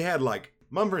 they had like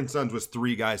Mumford & Sons was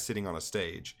 3 guys sitting on a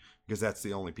stage because that's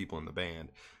the only people in the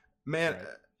band. Man, right.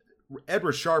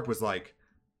 Edward Sharpe was like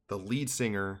the lead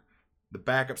singer, the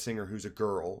backup singer who's a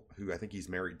girl who I think he's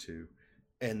married to,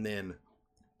 and then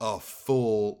a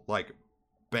full like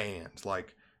band,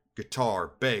 like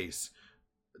guitar, bass,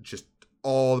 just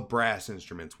all the brass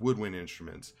instruments, woodwind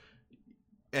instruments,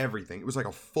 everything. It was like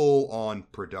a full on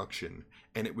production,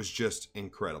 and it was just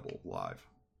incredible live.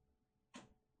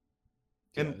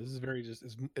 Yeah, and this is very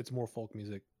it's more folk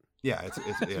music. Yeah, it's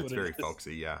very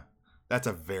folksy. Yeah, that's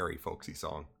a very folksy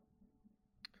song.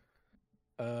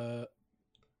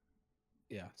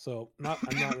 Yeah. So I'm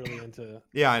not really into.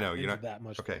 Yeah, I know you're not that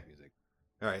much okay. folk music.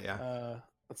 All right. Yeah.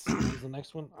 Let's see. What was the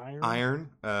next one? Iron. Iron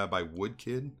by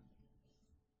Woodkid,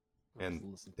 Let's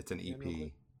and listen to it's an it again real EP.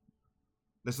 quick.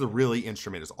 This is a really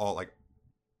instrument. It's all like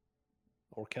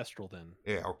Orchestral then.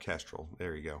 yeah, orchestral.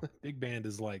 There you go. Big band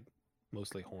is like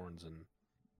mostly horns and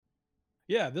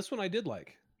yeah, this one I did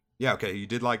like. Yeah, okay. You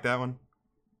did like that one.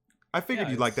 I figured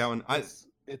Yeah, you'd like that one.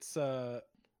 it's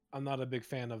I'm not a big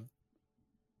fan of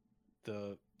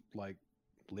the like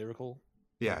lyrical.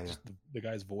 Yeah, like, yeah, just the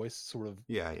guy's voice sort of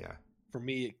yeah. for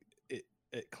me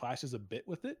it clashes a bit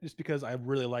with it just because I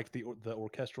really like the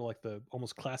orchestral, like the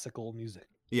almost classical music.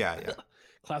 Yeah.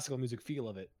 Classical music feel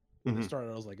of it. When Mhm. it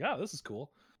started, I was like, oh, this is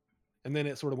cool. And then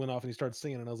it sort of went off and he started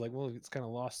singing, and I was like, well, it's kind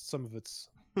of lost some of its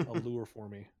allure for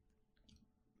me.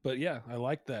 But yeah, I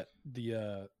like that.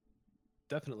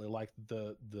 Definitely like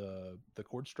the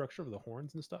chord structure of the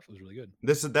horns and stuff. It was really good.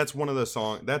 That's one of those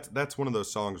songs. That's one of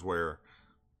those songs where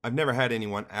I've never had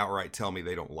anyone outright tell me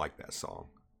they don't like that song.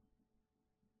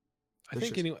 I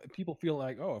think people feel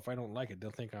like, oh, if I don't like it,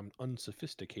 they'll think I'm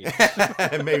unsophisticated.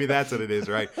 Maybe that's what it is,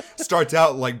 right? Starts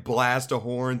out like blast of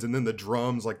horns, and then the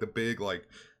drums, like the big, like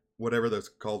whatever those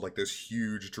called, like those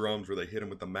huge drums where they hit them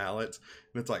with the mallets,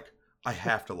 and it's like I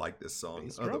have to like this song.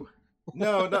 Bass drum?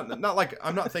 No, not like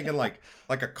I'm not thinking like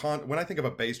when I think of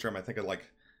a bass drum, I think of like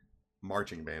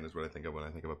marching band is what I think of when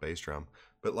I think of a bass drum.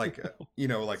 But like you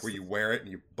know, like where you wear it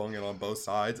and you bung it on both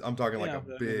sides. I'm talking like a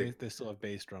big. They still have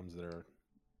bass drums that are.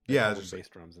 Yeah, it's just bass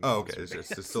drums. Oh, okay.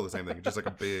 It's still the same thing. Just like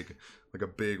a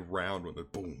big round one.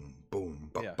 Boom,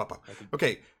 boom, Yeah,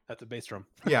 Okay, that's a bass drum.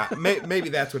 yeah, maybe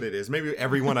that's what it is. Maybe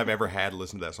everyone I've ever had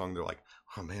listen to that song, they're like,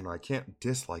 "Oh man, I can't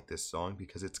dislike this song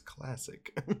because it's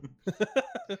classic."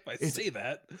 If I say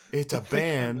that, It's a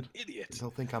band. I'm an idiot.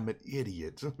 They'll think I'm an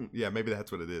idiot. Yeah, maybe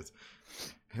that's what it is.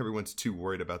 Everyone's too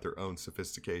worried about their own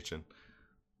sophistication.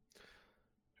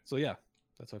 So yeah,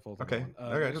 that's my fault. Okay,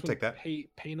 okay, I'll take that.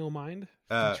 Pay No Mind,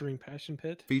 featuring Passion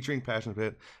Pit. Featuring Passion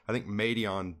Pit. I think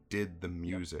Madeon did the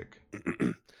music.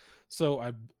 Yep. So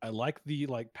I like the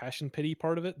like Passion Pity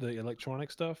part of it, the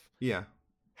electronic stuff. Yeah.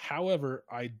 However,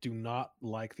 I do not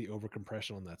like the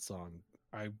overcompression on that song.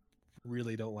 I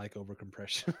really don't like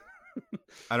overcompression.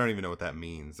 I don't even know what that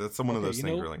means. That's one of those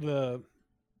things where like the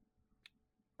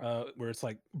where it's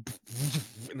like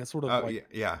and it's sort of like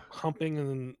yeah,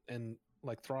 humping and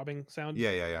like throbbing sound.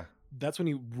 Yeah. That's when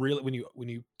you really when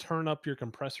you turn up your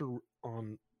compressor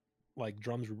on like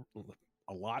drums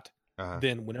a lot.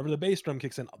 Then whenever the bass drum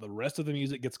kicks in, the rest of the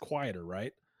music gets quieter,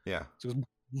 right? Yeah. So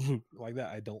like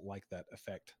that. I don't like that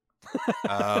effect.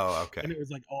 Oh, okay. And it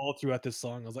was like all throughout this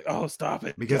song. I was like, "Oh, stop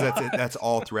it!" Because that's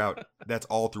all throughout. That's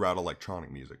all throughout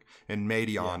electronic music. And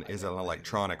Madeon is an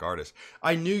electronic artist.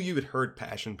 I knew you had heard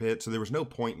Passion Pit, so there was no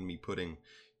point in me putting,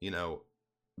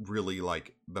 really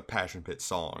like the Passion Pit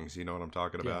songs. You know what I'm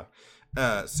talking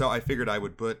about? So I figured I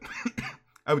would put,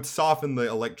 I would soften the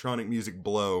electronic music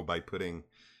blow by putting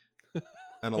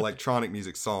an electronic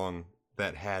music song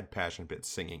that had Passion Pit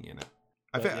singing in it.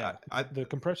 The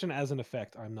compression as an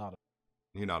effect, I'm not.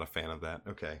 You're not a fan of that,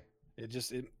 okay? It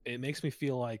just it makes me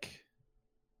feel like.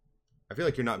 I feel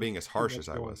like you're not being as harsh as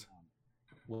I was.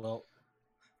 Well,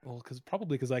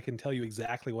 because I can tell you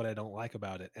exactly what I don't like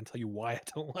about it and tell you why I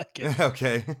don't like it.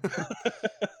 Okay.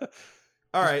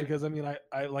 All right. Because I mean,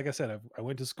 I like I said, I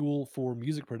went to school for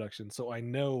music production, so I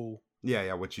know.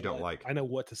 Yeah, what you don't like. I know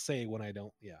what to say when I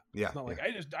don't. Yeah. It's not like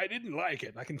I didn't like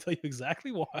it. I can tell you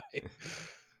exactly why.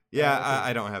 Yeah,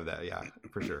 I don't have that. Yeah,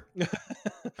 for sure.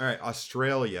 All right,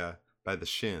 Australia by the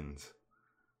Shins.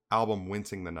 Album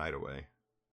Wincing the Night Away.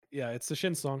 Yeah, it's the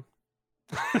Shins song.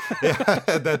 Yeah,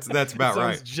 that's about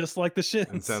right. Sounds just like the Shins.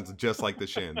 It sounds just like the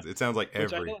Shins. It sounds like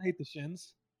Which I don't hate the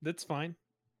Shins. That's fine.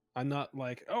 I'm not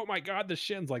like, oh my god, the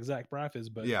Shins like Zach Braff is,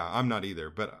 but yeah, I'm not either.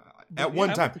 But at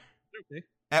one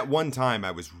time,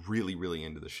 I was really, really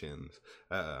into the Shins.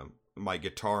 My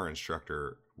guitar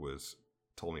instructor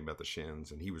told me about the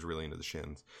Shins, and he was really into the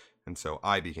Shins, and so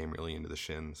I became really into the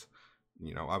Shins.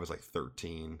 I was like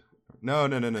 13. No,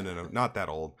 not that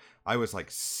old. I was like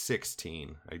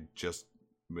 16. I'd just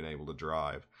been able to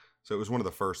drive, so it was one of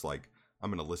the first like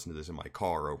I'm gonna listen to this in my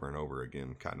car over and over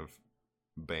again kind of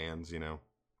bands,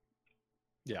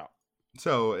 Yeah.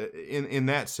 So in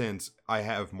that sense, I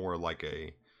have more like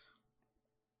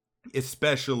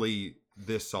especially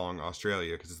this song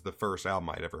Australia, because it's the first album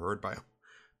I'd ever heard by him.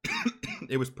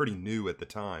 It was pretty new at the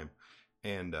time,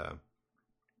 and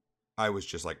I was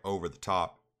just like over the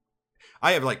top.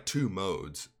 I have like two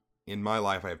modes in my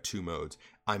life. I have two modes.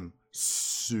 I'm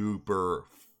super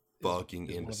fucking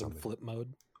into something. Flip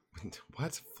mode.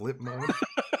 What's flip mode?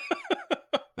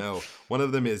 No, one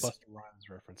of them is Busta Rhymes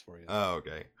reference for you. Oh,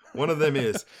 okay. One of them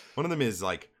is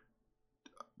like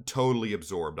totally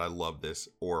absorbed, I love this,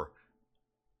 or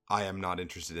I am not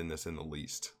interested in this in the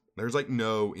least. There's like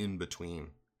no in between.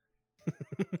 I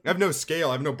have no scale,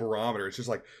 I have no barometer. It's just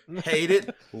like hate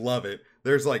it, love it.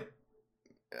 There's like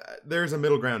there's a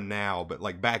middle ground now, but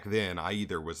like back then I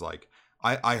either was like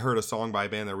I heard a song by a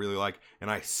band that I really like, and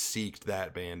I seeked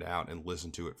that band out and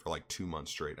listened to it for like 2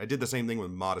 months straight. I did the same thing with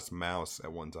Modest Mouse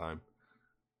at one time.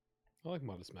 I like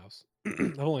Modest Mouse.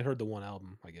 I've only heard the one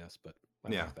album, I guess, but I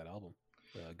like that album.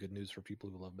 Good news for people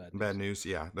who love Bad News. Bad News,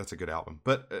 yeah, that's a good album.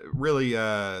 But really,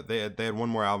 they had one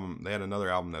more album. They had another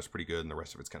album that's pretty good, and the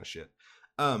rest of it's kind of shit.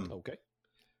 Okay.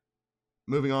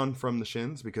 Moving on from the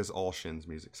Shins, because all Shins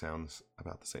music sounds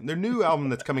about the same. Their new album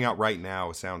that's coming out right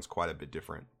now sounds quite a bit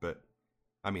different, but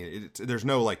I mean, there's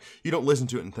no like, you don't listen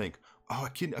to it and think, oh, I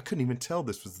couldn't even tell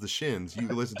this was the Shins. You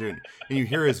listen to it and you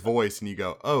hear his voice and you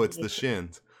go, oh, it's the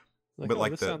Shins. But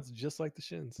like, this sounds just like the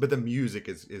Shins. But the music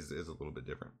is a little bit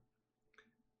different.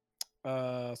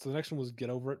 So the next one was "Get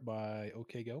Over It" by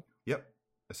OK Go. Yep,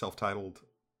 a self-titled.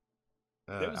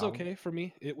 It was album. Okay for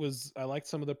me. It was. I liked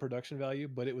some of the production value,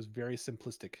 but it was very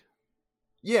simplistic.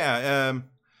 Yeah,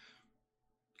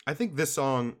 I think this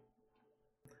song.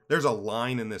 There's a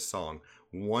line in this song,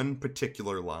 one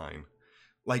particular line,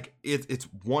 like it's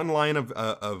one line of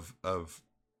I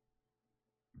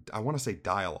want to say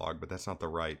dialogue, but that's not the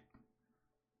right.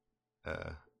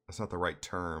 That's not the right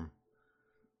term.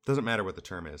 Doesn't matter what the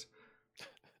term is.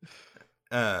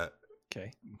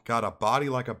 Okay. Got a body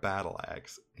like a battle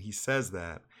axe. He says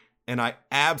that, and I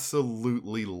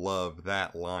absolutely love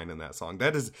that line in that song.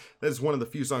 That is one of the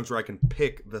few songs where I can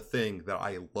pick the thing that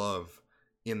I love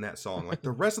in that song. Like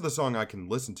the rest of the song I can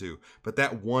listen to, but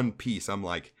that one piece I'm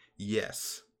like,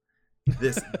 yes.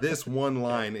 This one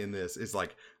line in this is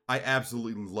like, I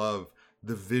absolutely love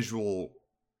the visual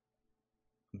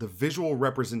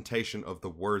representation of the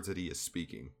words that he is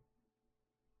speaking.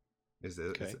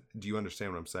 Do you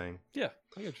understand what I'm saying? Yeah,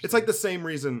 I get it's like the same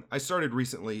reason I started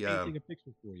recently. Painting a picture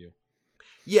for you.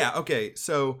 Yeah. Okay.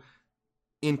 So,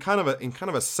 in kind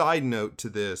of a side note to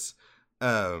this,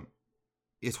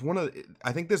 it's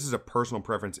I think this is a personal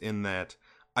preference in that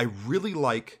I really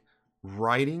like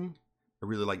writing. I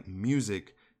really like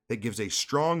music that gives a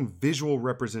strong visual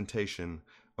representation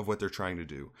of what they're trying to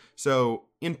do. So,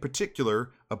 in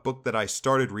particular, a book that I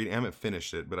started reading, I haven't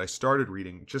finished it, but I started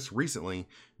reading just recently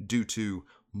due to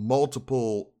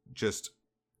multiple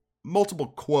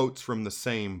quotes from the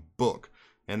same book.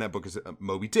 And that book is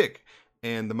Moby Dick.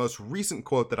 And the most recent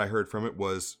quote that I heard from it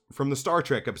was from the Star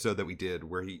Trek episode that we did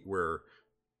where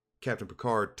Captain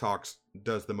Picard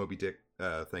does the Moby Dick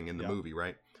thing in the movie,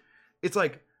 right? It's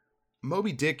like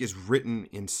Moby Dick is written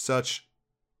in such,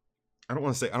 I don't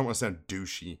want to sound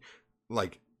douchey,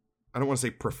 like I don't want to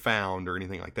say profound or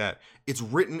anything like that. It's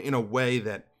written in a way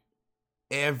that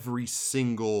every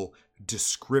single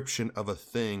description of a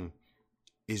thing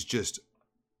is just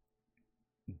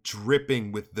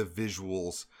dripping with the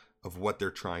visuals of what they're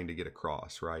trying to get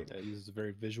across, right? It uses a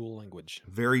very visual language.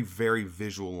 Very, very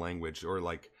visual language, or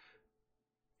like,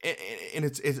 and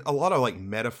it's a lot of like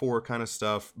metaphor kind of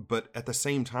stuff, but at the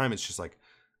same time, it's just like,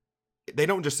 they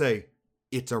don't just say,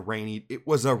 it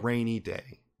was a rainy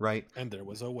day, right? And there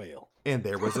was a whale. And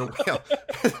there was a whale.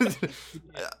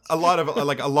 a lot of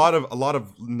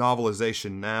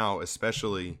novelization now,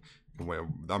 especially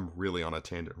when I'm really on a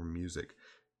tangent from music.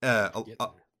 A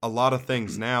lot of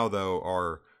things now though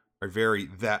are very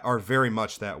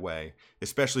much that way,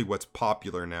 especially what's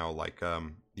popular now, like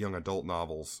young adult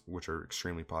novels, which are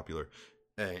extremely popular,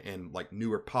 and like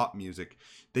newer pop music.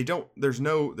 I don't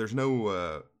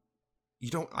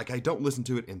listen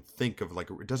to it and think of, like,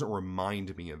 it doesn't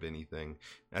remind me of anything.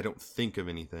 I don't think of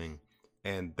anything,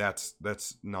 and that's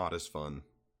not as fun.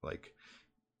 Like,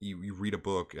 you read a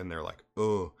book and they're like,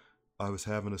 oh, I was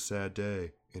having a sad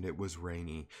day and it was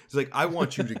rainy. It's like, I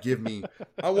want you to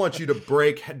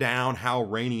break down how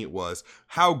rainy it was.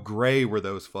 How gray were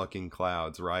those fucking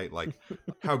clouds, right? Like,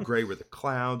 how gray were the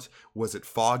clouds? Was it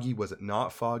foggy? Was it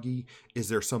not foggy? Is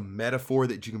there some metaphor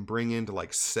that you can bring in to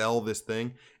like sell this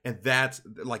thing? And that's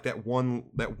like that one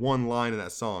line in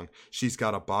that song. She's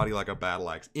got a body like a battle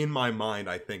axe. In my mind,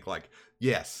 I think like,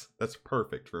 yes, that's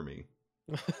perfect for me.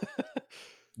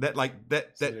 That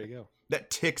there you go. That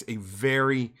ticks a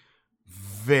very,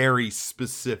 very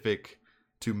specific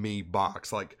to me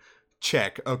box. Like,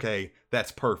 check. Okay,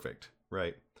 that's perfect,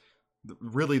 right?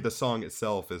 Really, the song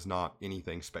itself is not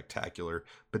anything spectacular,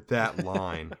 but that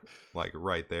line, like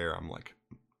right there, I'm like,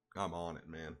 I'm on it,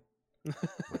 man.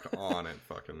 Like, on it,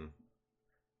 fucking.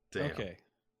 Damn. Okay,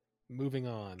 moving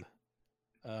on.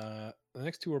 The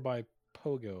next two are by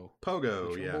Pogo.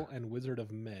 Pogo, yeah. And Wizard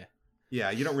of Meh. Yeah,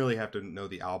 you don't really have to know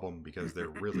the album because they're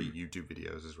really YouTube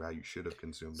videos is how you should have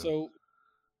consumed them. So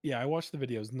yeah, I watched the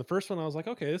videos, and the first one I was like,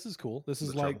 okay, this is cool. This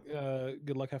is The like Trouble.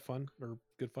 good luck, have fun, or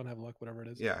good fun, have luck, whatever it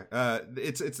is. Yeah,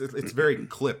 it's very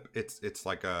clip. It's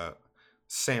like a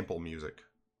sample music.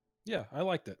 Yeah, I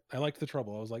liked it. I liked the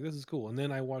Trouble. I was like, this is cool. And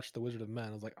then I watched The Wizard of Men.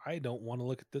 I was like, I don't want to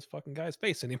look at this fucking guy's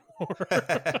face anymore.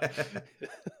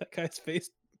 That guy's face,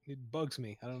 it bugs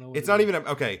me. I don't know what It's it not is. even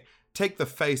okay. Take the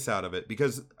face out of it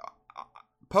because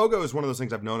Pogo is one of those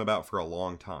things I've known about for a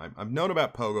long time. I've known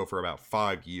about Pogo for about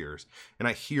 5 years, and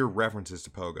I hear references to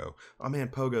Pogo. Oh man,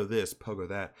 Pogo this, Pogo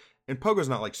that. And Pogo's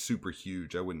not like super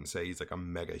huge. I wouldn't say he's like a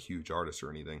mega huge artist or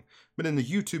anything. But in the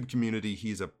YouTube community,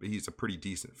 he's a pretty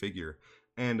decent figure.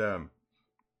 And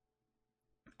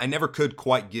I never could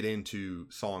quite get into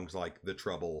songs like The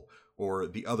Trouble or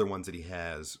the other ones that he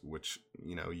has, which,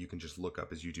 you know, you can just look up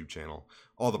his YouTube channel.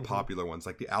 All the popular ones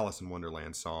like the Alice in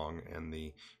Wonderland song and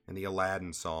the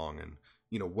Aladdin song and,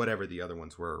 you know, whatever the other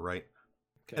ones were, right?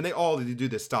 Okay. And they all do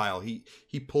this style. He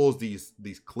pulls these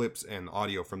clips and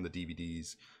audio from the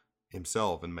DVDs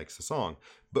himself and makes the song.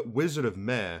 But Wizard of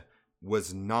Meh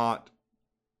was not,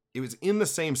 it was in the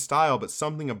same style, but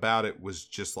something about it was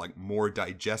just like more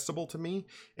digestible to me.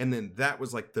 And then that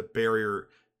was like the barrier.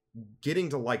 Getting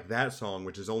to like that song,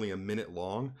 which is only a minute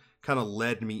long, kind of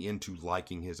led me into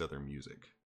liking his other music.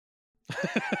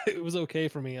 It was okay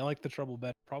for me. I liked The Trouble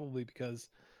better, probably because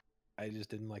I just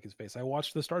didn't like his face. I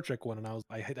watched the Star Trek one and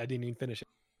I didn't even finish it.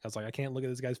 I was like, I can't look at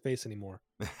this guy's face anymore.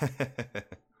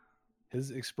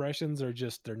 His expressions are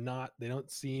just, they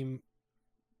don't seem.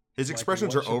 His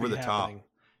expressions are over the top.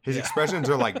 His expressions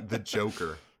are like the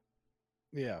Joker.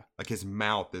 Yeah. Like his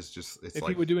mouth is just, it's if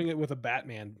like, he were doing it with a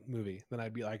Batman movie, then I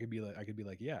could be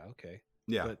like, yeah, okay.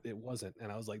 Yeah. But it wasn't. And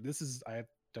I was like, I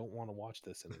don't want to watch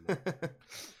this anymore.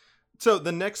 So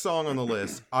the next song on the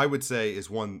list, I would say, is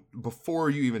one, before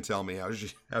you even tell me how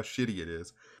shitty it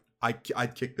is, I'd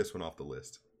kick this one off the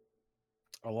list.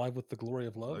 Alive with the Glory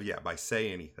of Love? Oh, yeah, by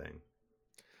Say Anything.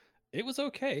 It was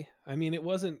okay. I mean, it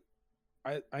wasn't,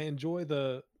 I enjoy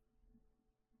the,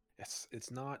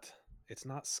 it's not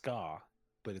ska,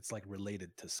 but it's like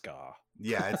related to ska.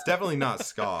 Yeah, it's definitely not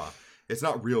ska. It's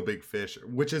not Real Big Fish,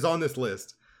 which is on this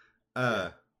list.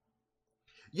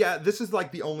 Yeah, this is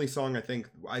like the only song I think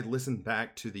I listened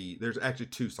back to there's actually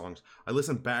 2 songs. I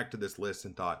listened back to this list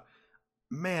and thought,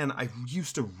 man, I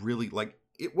used to really like,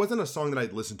 it wasn't a song that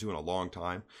I'd listened to in a long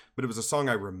time, but it was a song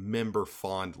I remember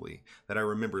fondly, that I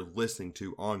remember listening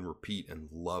to on repeat and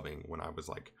loving when I was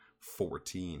like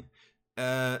 14.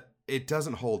 It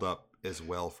doesn't hold up as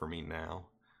well for me now.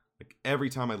 Like every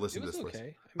time I listen to this list,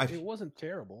 I mean, it wasn't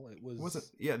terrible. It wasn't.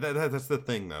 Yeah, that's the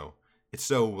thing though. It's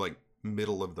so like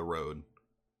middle of the road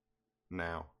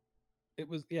now. It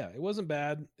was, yeah, it wasn't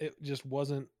bad. It just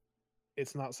wasn't.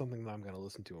 It's not something that I'm going to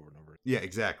listen to over and over. Yeah,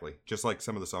 exactly. Just like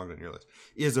some of the songs on your list.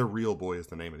 Is a Real Boy is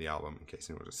the name of the album. In case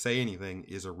anyone was to say anything,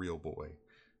 Is a Real Boy.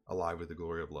 Alive with the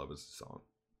Glory of Love is the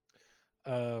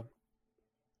song.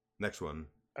 Next one.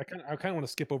 I kind of want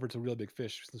to skip over to Real Big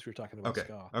Fish since we were talking about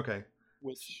ska. Okay.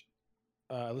 Which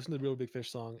I listened to the Real Big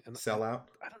Fish song and Sell Out.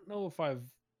 I don't know if I've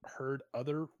heard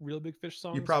other Real Big Fish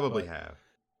songs. You probably have.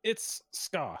 It's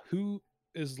ska. Who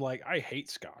is like, I hate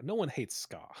ska. No one hates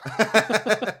ska.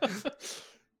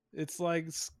 It's like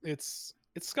it's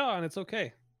ska and it's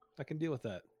okay. I can deal with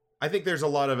that. I think there's a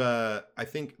lot of I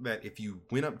think that if you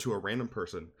went up to a random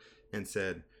person and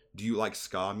said, "Do you like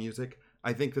ska music?"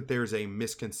 I think that there's a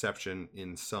misconception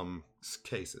in some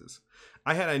cases.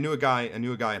 I knew a guy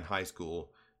in high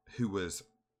school who was,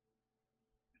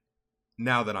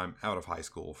 now that I'm out of high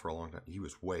school for a long time, he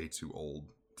was way too old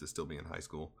to still be in high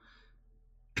school.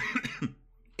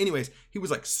 Anyways, he was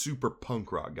like super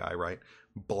punk rock guy, right?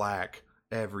 Black,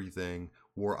 everything,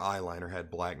 wore eyeliner,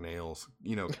 had black nails,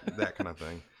 you know, that kind of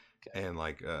thing. Okay. And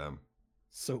like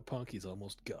so punk he's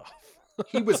almost goth.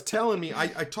 He was telling me,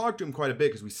 I talked to him quite a bit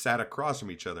because we sat across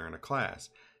from each other in a class,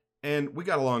 and we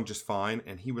got along just fine.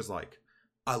 And he was like,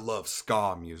 I love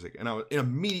ska music. And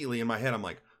immediately in my head, I'm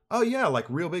like, oh yeah, like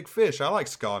Real Big Fish. I like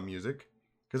ska music.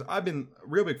 Because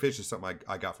Real Big Fish is something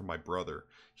I got from my brother.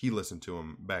 He listened to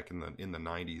him back in the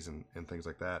 90s and things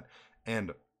like that.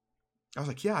 And I was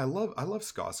like, yeah, I love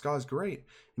ska. Ska is great.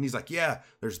 And he's like, yeah,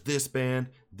 there's this band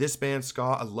ska.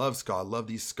 I love ska. I love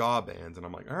these ska bands. And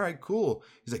I'm like, all right, cool.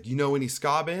 He's like, you know any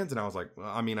ska bands? And I was like, well,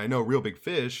 I mean, I know Real Big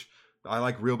Fish. I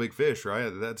like Real Big Fish, right?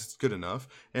 That's good enough.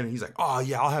 And he's like, oh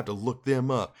yeah, I'll have to look them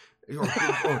up. Wait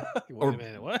a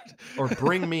minute, what? Or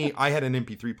bring me, I had an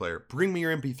MP3 player. Bring me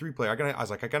your MP3 player. I was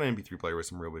like, I got an MP3 player with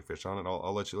some Real Big Fish on it.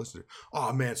 I'll let you listen to it.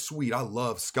 Oh man, sweet. I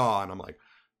love ska. And I'm like,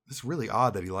 It's really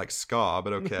odd that he likes ska,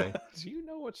 but okay. Do you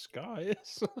know what ska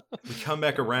is? We come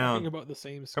back We're around. talking about the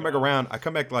same ska. Come back around. I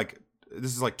come back like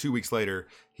this is like 2 weeks later.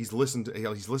 He's listening to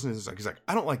this. He's like,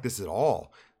 I don't like this at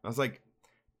all. I was like,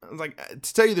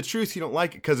 to tell you the truth, you don't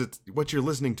like it because it's what you're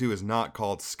listening to is not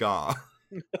called ska.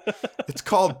 It's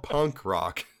called punk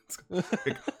rock. It's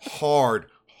like hard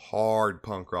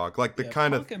punk rock, like the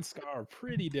kind punk and ska are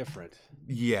pretty different.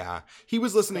 Yeah, he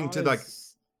was listening ska to like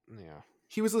yeah.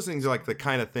 He was listening to like the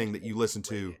kind of thing that you listen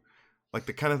to, like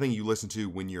the kind of thing you listen to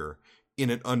when you're in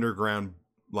an underground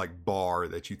like bar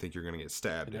that you think you're gonna get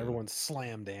stabbed. And everyone's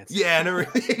slam dancing. Yeah, no,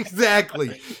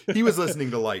 exactly. He was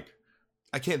listening to like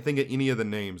I can't think of any of the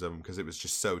names of them because it was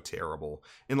just so terrible,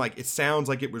 and like it sounds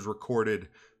like it was recorded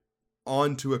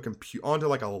onto a computer, onto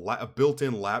like a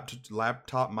built-in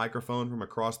laptop microphone from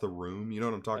across the room. You know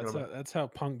what I'm talking about? That's how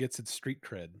punk gets its street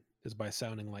cred, is by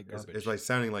sounding like garbage. It's like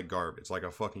sounding like garbage, like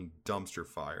a fucking dumpster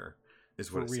fire.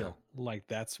 Is what for real. Like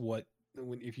that's what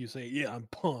if you say I'm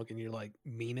punk and you're like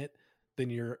mean it, then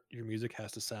your music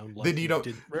has to sound like then you don't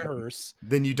did rehearse.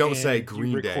 Then you don't say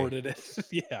Green Day. Recorded it.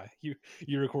 Yeah,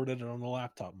 you recorded it on the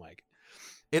laptop mic.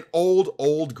 And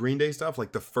old Green Day stuff,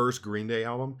 like the first Green Day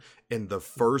album and the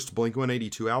first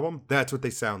Blink-182 album, that's what they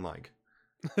sound like.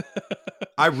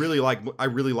 I really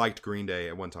liked Green Day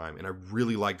at one time, and I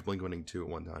really liked Blink-182 at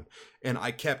one time. And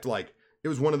I kept like, it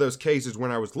was one of those cases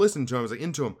when I was listening to them, I was like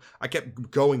into them, I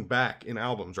kept going back in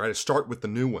albums, right? I start with the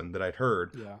new one that I'd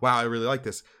heard. Yeah. Wow, I really like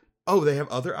this. Oh, they have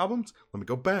other albums? Let me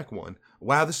go back one.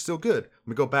 Wow, this is still good. Let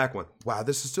me go back one. Wow,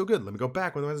 this is still good. Let me go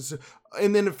back one.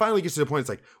 And then it finally gets to the point, it's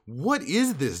like, what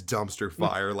is this dumpster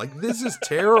fire? Like, this is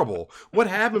terrible. What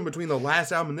happened between the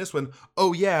last album and this one?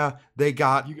 Oh, yeah, you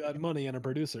got money and a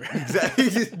producer.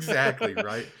 Exactly,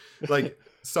 right? Like,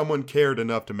 someone cared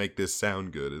enough to make this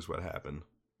sound good is what happened.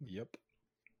 Yep.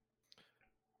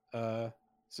 So,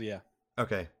 yeah.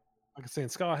 Okay. Like I was saying,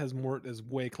 ska is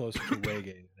way closer to reggae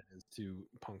than it is to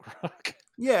punk rock.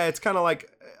 Yeah, it's kind of like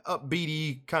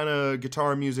upbeaty kind of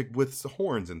guitar music with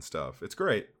horns and stuff. It's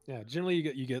great. Yeah, generally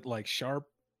you get like sharp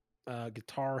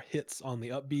guitar hits on the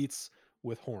upbeats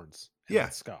with horns. Yeah,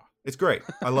 that's ska. It's great.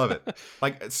 I love it.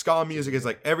 Like ska music is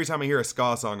like every time I hear a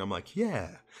ska song, I'm like, yeah.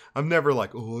 I'm never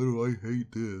like, oh, I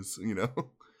hate this. You know.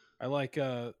 I like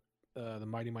the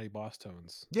Mighty Mighty Boss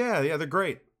Tones. Yeah, they're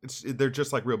great. They're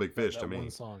just like Real Big Fish to me. One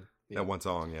song. Yeah. That one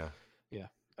song, yeah. Yeah.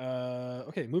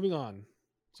 Okay, moving on.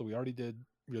 So we already did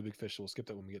Real Big Fish, so we'll skip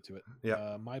that when we get to it.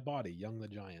 Yeah. My Body, Young the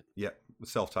Giant. Yeah,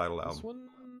 self-titled album. This one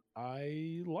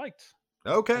I liked.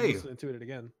 Okay. I'm listening to it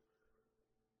again.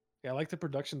 Yeah, I like the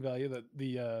production value. That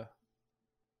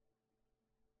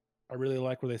I really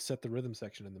like where they set the rhythm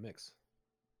section in the mix.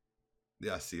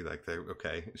 Yeah, see, like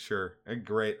okay, sure,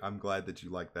 great. I'm glad that you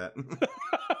like that.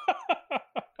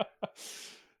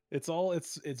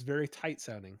 It's very tight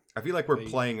sounding. I feel like we're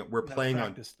playing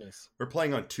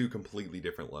on two completely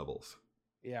different levels.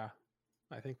 Yeah,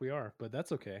 I think we are, but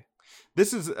that's okay.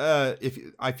 This is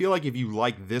I feel like if you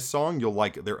like this song, you'll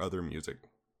like their other music.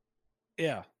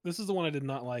 Yeah, this is the one I did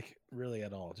not like really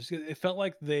at all. Just it felt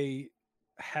like they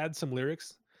had some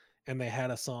lyrics and they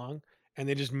had a song and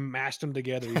they just mashed them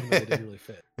together even though they didn't really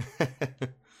fit.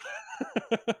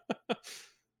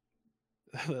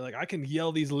 They're like, I can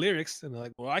yell these lyrics, and they're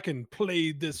like, well, I can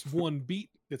play this one beat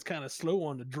that's kind of slow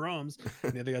on the drums.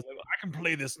 And the other guy's like, well, I can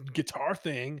play this guitar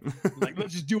thing. Like,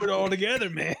 let's just do it all together,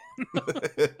 man.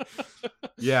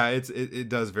 Yeah, it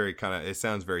does very kind of. It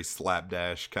sounds very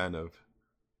slapdash kind of.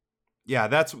 Yeah,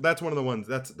 that's one of the ones.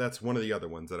 That's one of the other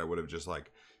ones that I would have just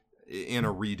like in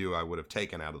a redo. I would have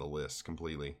taken out of the list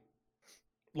completely.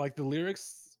 Like the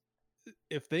lyrics,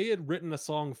 if they had written a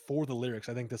song for the lyrics,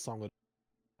 I think this song would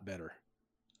be better.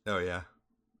 Oh yeah,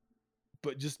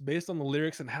 but just based on the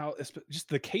lyrics and how just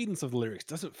the cadence of the lyrics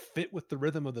doesn't fit with the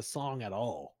rhythm of the song at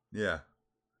all. Yeah,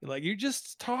 like you're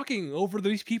just talking over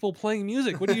these people playing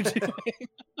music. What are you doing?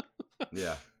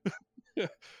 Yeah.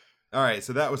 All right,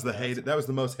 so that was that was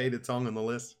the most hated song on the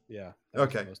list. Yeah.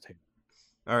 Okay.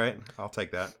 All right, I'll take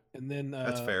that. And then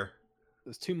that's fair.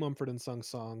 There's two Mumford & Sons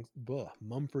songs.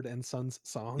 Mumford & Sons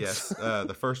songs. Yes,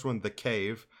 the first one, The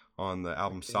Cave, on the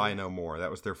album Sigh No More.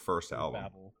 That was their first album.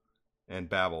 Babel. And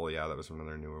Babel, yeah, that was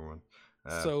another newer one.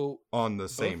 So on the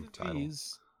same title.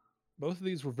 Both of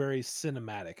these were very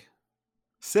cinematic.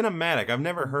 Cinematic. I've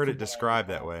never heard it described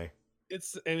that way.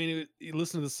 You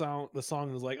listen to the song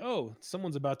and it's like, oh,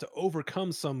 someone's about to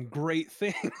overcome some great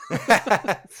thing.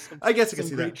 I guess I can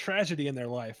see great tragedy in their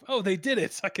life. Oh, they did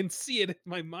it. I can see it in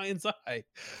my mind's eye.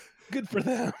 Good for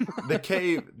them. The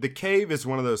Cave is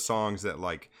one of those songs that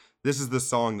like, this is the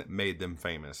song that made them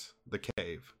famous. The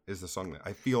Cave is the song that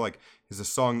I feel like is the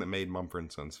song that made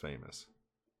Mumford & Sons famous.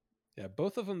 Yeah,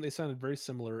 both of them they sounded very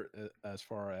similar as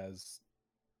far as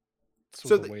sort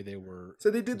So of the they, way they were so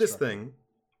they did this constructed.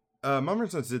 thing. Mumford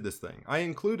and Sons did this thing. I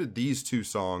included these two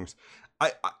songs.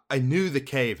 I knew The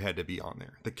Cave had to be on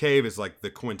there. The Cave is like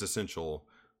the quintessential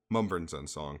Mumford and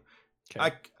Sons song.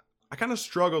 Okay. I kind of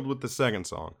struggled with the second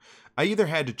song. I either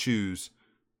had to choose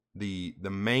the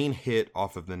main hit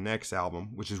off of the next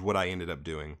album, which is what I ended up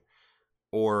doing,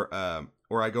 or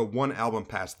I go one album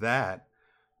past that,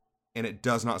 and it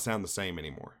does not sound the same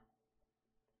anymore.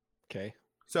 Okay.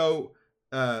 So,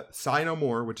 Sigh No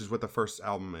More, which is what the first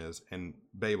album is, and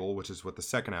Babel, which is what the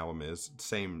second album is,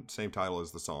 same title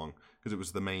as the song because it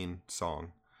was the main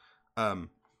song.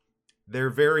 Um, they're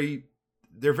very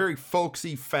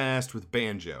folksy, fast with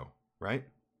banjo, right?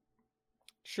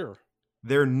 Sure.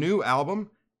 Their new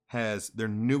album has their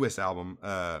newest album.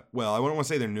 Well, I wouldn't want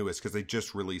to say their newest because they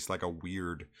just released like a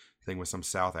weird thing with some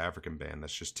South African band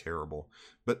that's just terrible.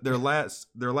 But their last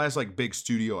like big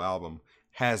studio album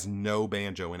has no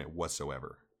banjo in it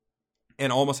whatsoever,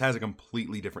 and almost has a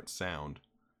completely different sound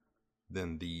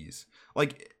than these.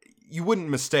 Like you wouldn't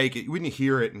mistake it. You wouldn't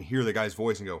hear it and hear the guy's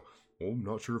voice and go, "Oh, I'm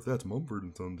not sure if that's Mumford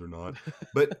and Sons or not."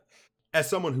 But as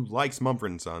someone who likes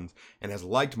Mumford and Sons and has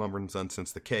liked Mumford and Sons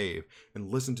since The Cave and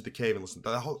listened to The Cave and listened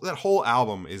to that whole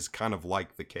album is kind of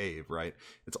like The Cave, right?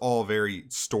 It's all very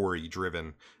story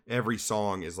driven. Every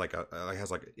song is like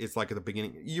it's like at the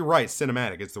beginning. You're right,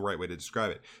 cinematic. It's the right way to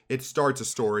describe it. It starts a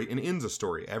story and ends a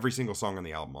story. Every single song on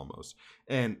the album almost.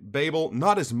 And Babel,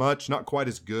 not as much, not quite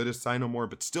as good as Sigh No More,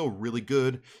 but still really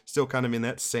good. Still kind of in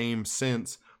that same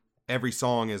sense. Every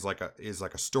song is like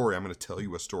a story. I'm going to tell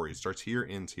you a story. It starts here,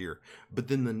 ends here. But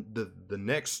then the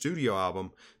next studio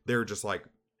album, they're just like,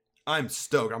 I'm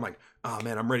stoked. I'm like, oh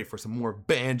man, I'm ready for some more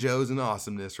banjos and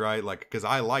awesomeness, right? Like, because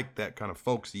I like that kind of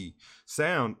folksy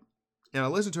sound. And I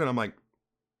listened to it and I'm like,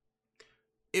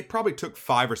 it probably took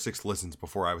 5 or 6 listens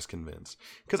before I was convinced.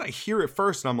 Because I hear it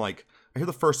first and I'm like, I hear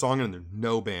the first song and there's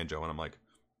no banjo. And I'm like,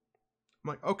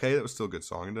 okay, that was still a good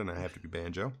song. It doesn't have to be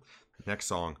banjo. Next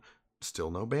song,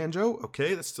 still no banjo.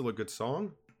 Okay, that's still a good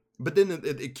song. But then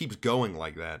it keeps going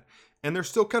like that. And they're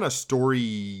still kind of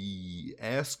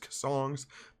story-esque songs,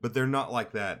 but they're not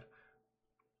like that,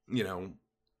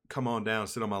 come on down,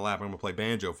 sit on my lap, I'm going to play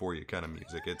banjo for you kind of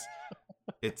music.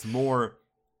 It's more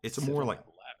like,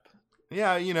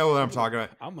 yeah, you know what I'm talking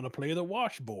about. I'm going to play the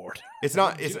washboard. It's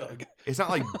not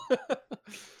like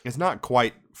it's not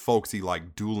quite folksy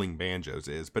like Dueling Banjos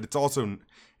is, but it's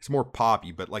more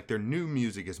poppy, but like their new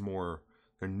music is more.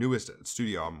 Their newest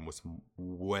studio album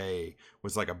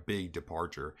was like a big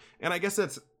departure. And I guess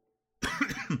that's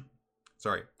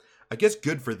sorry. I guess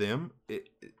good for them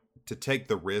to take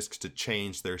the risks to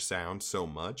change their sound so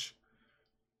much.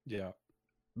 Yeah.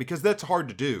 Because that's hard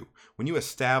to do. When you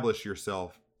establish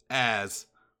yourself as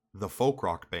the folk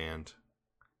rock band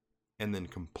and then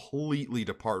completely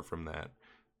depart from that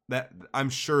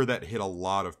I'm sure that hit a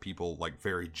lot of people like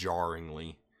very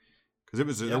jarringly.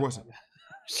 Because there wasn't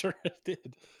sure it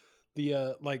did.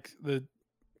 The the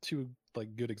two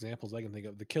like good examples I can think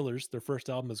of. The Killers, their first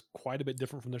album is quite a bit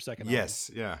different from their second album.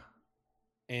 Yes, yeah.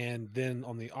 And then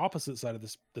on the opposite side of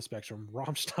the spectrum,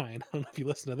 Rammstein. I don't know if you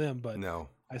listen to them, but no.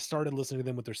 I started listening to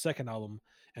them with their second album,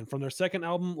 and from their second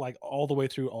album, like all the way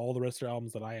through all the rest of their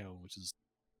albums that I own, which is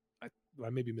I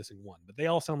may be missing one, but they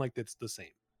all sound like it's the same.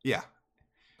 Yeah.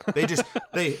 They just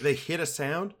they hit a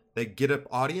sound, they get an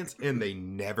audience, and they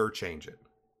never change it.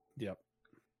 Yep.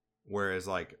 Whereas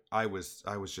like I was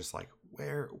just like,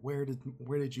 where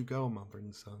did you go, Mumford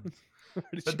and Sons?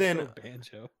 But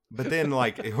then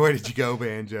like, where did you go,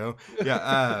 Banjo?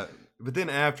 Yeah. But then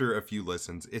after a few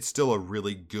listens, it's still a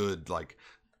really good, like,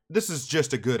 this is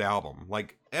just a good album.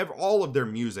 Like all of their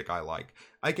music I like.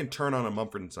 I can turn on a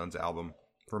Mumford and Sons album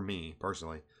for me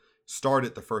personally, start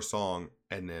at the first song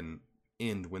and then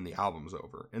end when the album's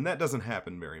over. And that doesn't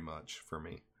happen very much for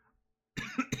me.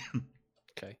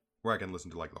 Okay. Where I can listen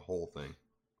to like the whole thing.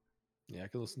 Yeah, I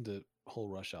can listen to whole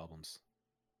Rush albums.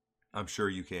 I'm sure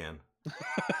you can.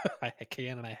 I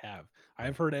can and I have.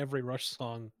 I've heard every Rush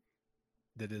song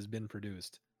that has been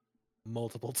produced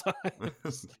multiple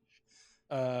times.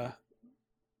 And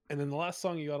then the last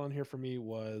song you got on here for me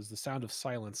was The Sound of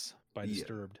Silence by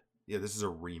Disturbed. Yeah, this is a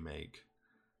remake.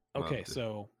 Okay,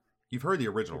 so you've heard the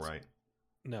original, right?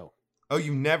 No. Oh,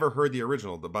 you never heard the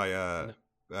original by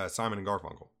Simon and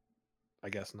Garfunkel? I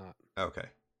guess not. Okay.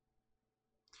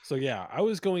 So yeah, I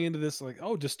was going into this like,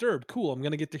 oh, Disturbed, cool. I'm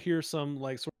gonna get to hear some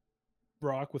like sort of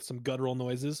rock with some guttural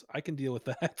noises. I can deal with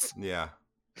that. Yeah.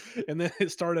 And then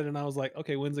it started, and I was like,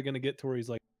 okay, when's it gonna get to where he's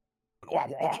like, wah,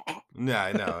 wah. Yeah,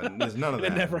 I know. There's none of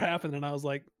that. It never happened, and I was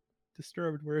like,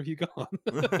 Disturbed, where have you gone?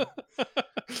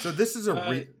 So this is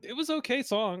it was okay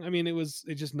song. I mean, it's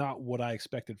just not what I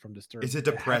expected from Disturbed. It's a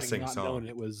having depressing not known song.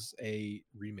 it was a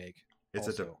remake. It's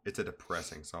Also, it's a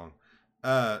depressing song.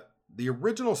 The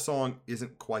original song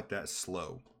isn't quite that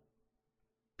slow.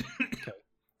 okay.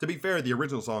 To be fair, the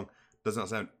original song does not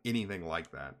sound anything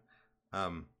like that.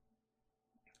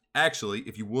 Actually,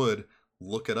 if you would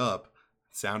look it up,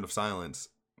 Sound of Silence,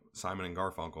 Simon and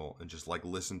Garfunkel, and just like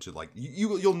listen to like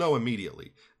you'll know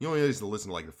immediately. You only need to listen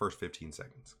to like the first 15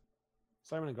 seconds.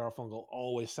 Simon and Garfunkel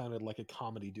always sounded like a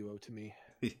comedy duo to me.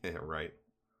 Yeah, right.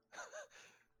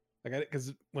 Like,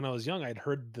 because when I was young, I'd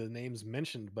heard the names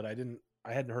mentioned, but I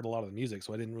hadn't heard a lot of the music,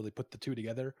 so I didn't really put the two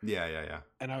together. Yeah.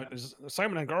 And I was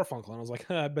Simon and Garfunkel, and I was like,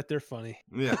 I bet they're funny.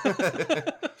 Yeah.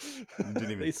 Didn't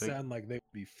even they sound like they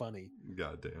would be funny.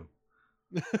 God damn.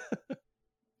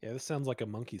 Yeah, this sounds like a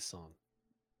Monkees song.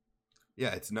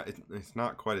 Yeah, it's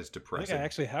not quite as depressing. I think I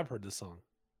actually have heard this song.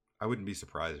 I wouldn't be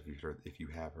surprised if you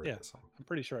have heard this song. I'm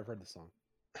pretty sure I've heard this song.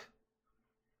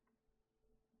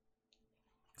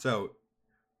 So,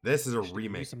 this is a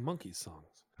remake. Some Monkees songs.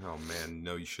 Oh man,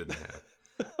 no, you shouldn't have.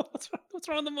 What's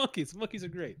wrong with the Monkees? The Monkees are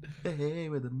great. Hey,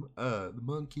 with the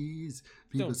Monkees.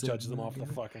 Don't judge them off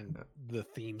the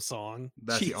theme song.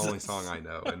 That's Jesus. The only song I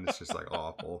know, and it's just like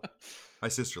awful. My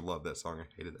sister loved that song. I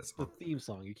hated that song. The theme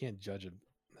song, you can't judge it.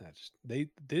 They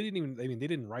didn't even. I mean, they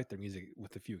didn't write their music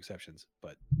with a few exceptions,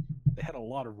 but they had a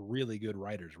lot of really good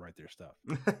writers write their stuff.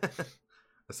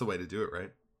 That's the way to do it,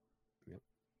 right?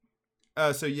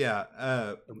 Yep. So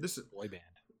yeah, this is boy band.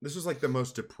 This was like the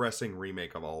most depressing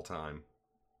remake of all time.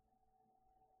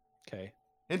 Okay.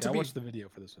 And I watched the video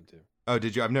for this one too. Oh,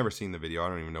 did you? I've never seen the video. I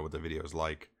don't even know what the video is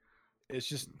like. It's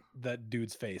just that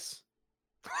dude's face.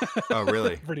 Oh,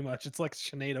 really? Pretty much. It's like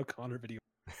Sinead O'Connor video.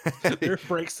 There are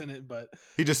breaks in it, but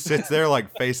he just sits there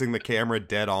like facing the camera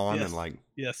dead on yes. and like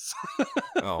yes.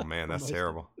 Oh man, that's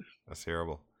terrible. That's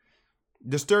terrible.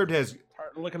 Disturbed has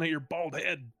looking at your bald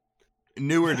head.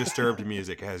 Newer Disturbed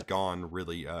music has gone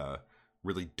really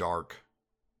really dark.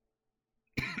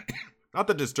 Not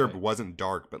that Disturbed wasn't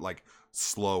dark, but like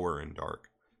slower and dark.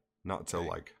 Not so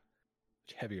like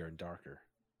heavier and darker.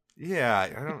 Yeah, I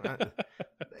don't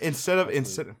instead of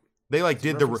they like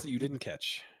did the you didn't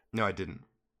catch. No, I didn't.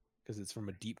 Because it's from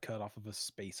a deep cut off of a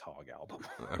Space Hog album.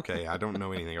 Okay, I don't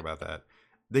know anything about that.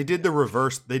 They did the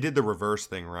reverse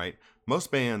thing, right?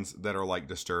 Most bands that are like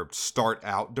Disturbed start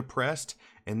out depressed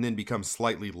and then become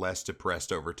slightly less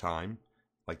depressed over time.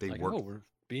 Like they work. Oh, we're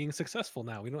being successful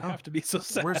now. We don't have to be so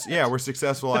sad. We're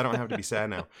successful. I don't have to be sad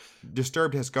now.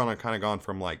 Disturbed has kind of gone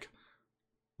from like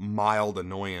mild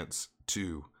annoyance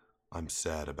to I'm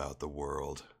sad about the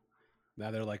world. Now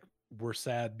they're like, we're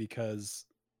sad because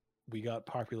we got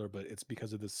popular, but it's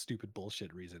because of this stupid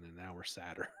bullshit reason, and now we're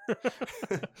sadder.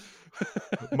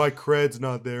 My cred's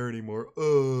not there anymore.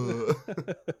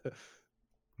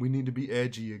 We need to be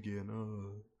edgy again.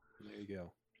 There you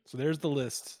go. So there's the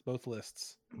list. Both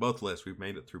lists. We've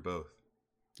made it through both.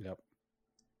 Yep.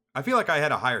 I feel like I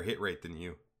had a higher hit rate than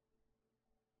you.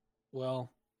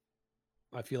 Well,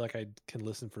 I feel like I can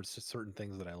listen for certain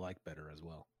things that I like better as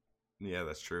well. Yeah,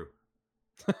 that's true.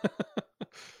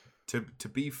 To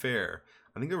be fair,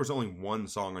 I think there was only one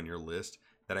song on your list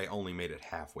that I only made it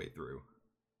halfway through.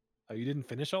 Oh, you didn't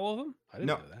finish all of them? I didn't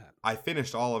know that. I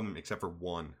finished all of them except for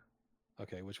one.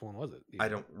 Okay, which one was it? I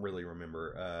don't really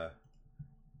remember.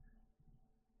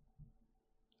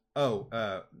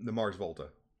 The Mars Volta.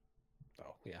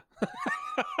 Oh yeah.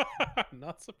 I'm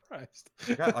not surprised.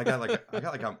 I got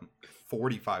like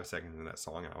 45 seconds in that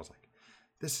song, and I was like,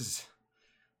 this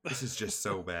is just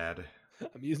so bad.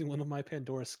 I'm using one of my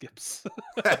Pandora skips.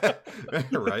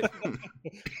 Right.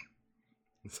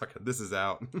 It's like, this is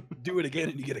out. Do it again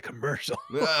and you get a commercial.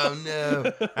 Oh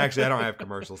no. Actually, I don't have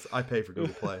commercials. I pay for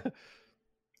Google Play.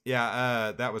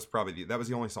 Yeah, that was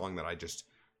the only song that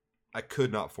I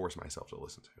could not force myself to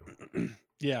listen to.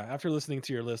 Yeah, after listening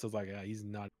to your list, I was like, yeah, he's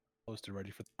not close to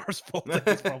ready for the Mars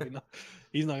Volta.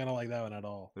 He's not gonna like that one at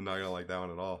all. I'm not gonna like that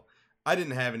one at all. I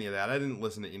didn't have any of that. I didn't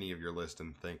listen to any of your list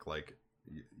and think like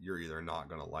you're either not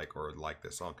gonna like or like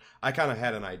this song. I kind of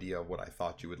had an idea of what I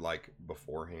thought you would like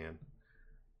beforehand.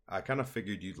 I kind of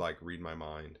figured you'd like Read My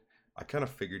Mind. I kind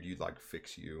of figured you'd like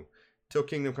Fix You. Till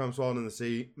Kingdom Comes Swallowed in the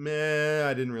Sea. Meh,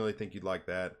 I didn't really think you'd like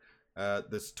that.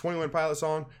 This 21 Pilot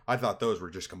song, I thought those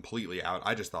were just completely out.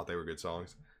 I just thought they were good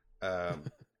songs.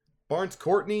 Barnes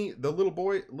Courtney, the little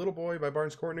boy by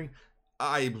Barnes Courtney.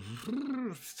 I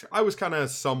was kind of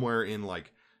somewhere in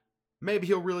like, maybe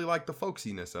he'll really like the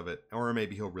folksiness of it, or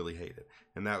maybe he'll really hate it.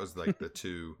 And that was like the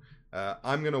two.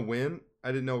 I'm Gonna Win.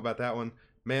 I didn't know about that one.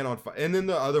 Man on Fire. And then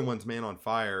the other one's Man on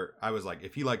Fire. I was like,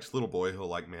 if he likes Little Boy, he'll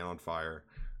like Man on Fire.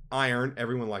 Iron.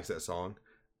 Everyone likes that song.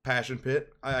 Passion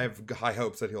Pit. I have high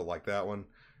hopes that he'll like that one.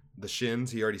 The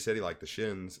Shins. He already said he liked the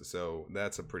Shins, so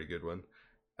that's a pretty good one.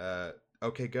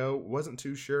 OK Go. Wasn't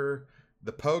too sure.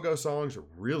 The Pogo songs.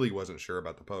 Really wasn't sure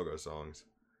about the Pogo songs.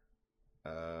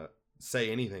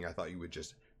 Say Anything. I thought you would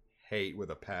just hate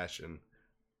with a passion.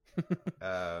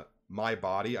 My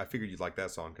Body. I figured you'd like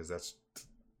that song because that's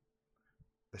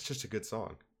just a good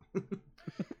song.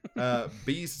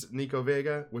 Beast, Nico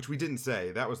Vega, which we didn't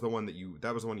say. That was the one you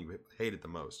hated the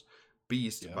most.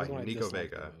 Beast by Nico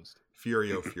Vega.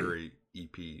 Furio Fury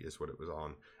EP is what it was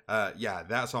on. Yeah,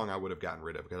 that song I would have gotten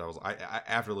rid of because I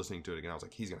after listening to it again, I was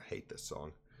like, he's gonna hate this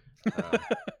song.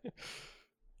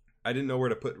 I didn't know where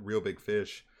to put Real Big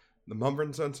Fish. The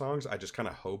Mumford & Sons songs, I just kind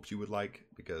of hoped you would like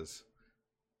because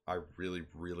I really,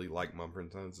 really like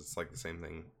Mumford & Sons. It's like the same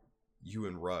thing. You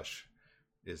and Rush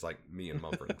is like me and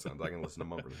Mumford & Sons. I can listen to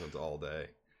Mumford & Sons all day.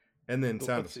 And then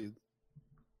Go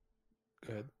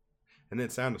ahead. And then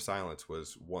Sound of Silence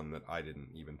was one that I didn't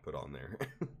even put on there.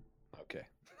 Okay.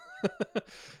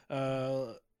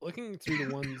 Looking through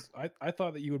the ones, I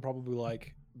thought that you would probably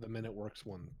like the Men at Work's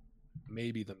one,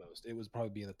 maybe the most. It was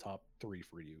probably be in the top 3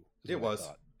 for you. It was.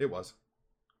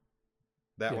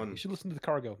 That one. You should listen to The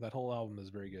Cargo. That whole album is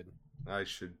very good. I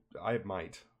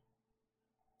might.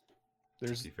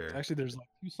 There's like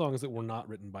 2 songs that were not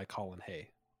written by Colin Hay,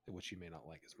 which you may not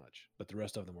like as much, but the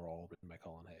rest of them were all written by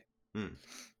Colin Hay.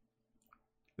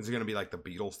 Is it going to be like the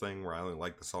Beatles thing where I only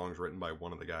like the songs written by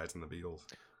one of the guys in the Beatles?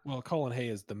 Well, Colin Hay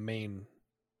is the main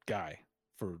guy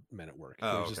for Men at Work.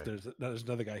 There's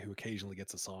another guy who occasionally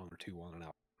gets a song or 2 on an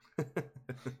album.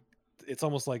 It's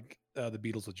almost like the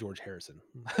Beatles with George Harrison.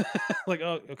 Like,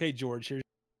 oh, okay, George,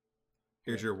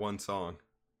 here's your one song.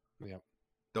 Yeah.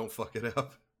 Don't fuck it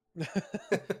up.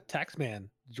 Taxman,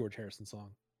 George Harrison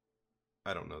song.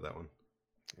 I don't know that one.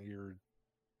 You're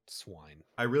swine.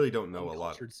 I really don't know a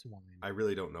lot. Swine. I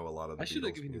really don't know a lot of the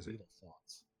Beatles music. Beatles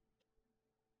songs.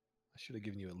 I should have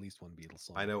given you at least one Beatles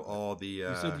song. I know all the.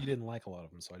 You said you didn't like a lot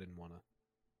of them, so I didn't want to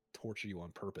torture you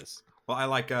on purpose. Well, I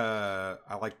like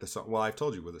the song. Well, I've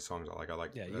told you what the songs I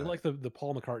like. You like the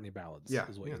Paul McCartney ballads. Yeah,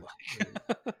 is what you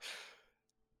like.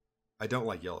 I don't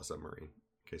like Yellow Submarine.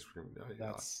 In case we're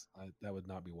that would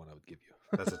not be one I would give you.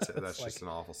 That's just an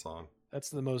awful song. That's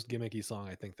the most gimmicky song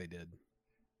I think they did.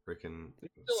 Freaking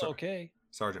still okay.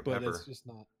 Sergeant but Pepper. It's just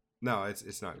not. No,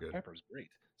 it's not good. Pepper's great.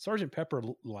 Sergeant Pepper,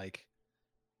 like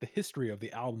the history of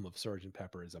the album of Sergeant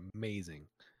Pepper is amazing.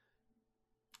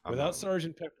 Without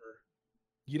Sergeant Pepper,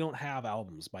 you don't have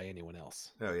albums by anyone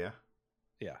else. Oh yeah.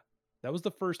 Yeah, that was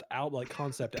the first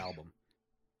concept album.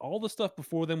 All the stuff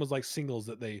before them was like singles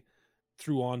that they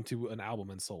threw onto an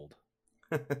album and sold.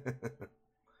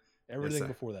 Everything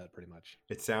before that, pretty much.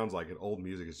 It sounds like it. Old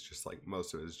music is just like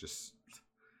most of it is just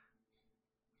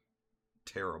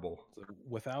terrible.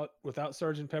 So without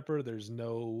Sergeant Pepper, there's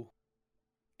no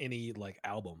any like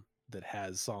album that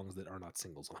has songs that are not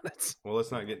singles on it. Well,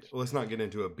 let's not get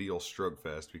into a Beatles stroke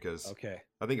fest because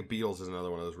I think Beatles is another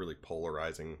one of those really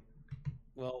polarizing.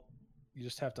 Well, you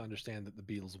just have to understand that the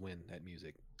Beatles win at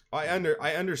music. I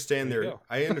understand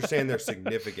their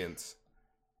significance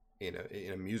in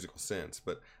a musical sense,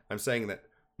 but I'm saying that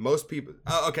most people.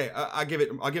 I'll give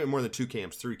it more than 2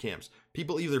 camps, 3 camps.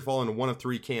 People either fall into one of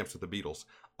 3 camps with the Beatles.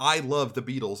 I love the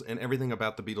Beatles, and everything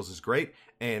about the Beatles is great,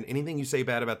 and anything you say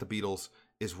bad about the Beatles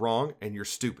is wrong, and you're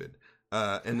stupid.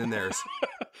 And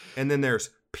then there's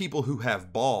people who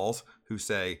have balls who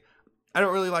say, I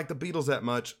don't really like the Beatles that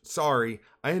much. Sorry,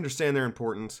 I understand their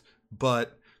importance,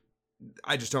 but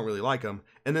I just don't really like them.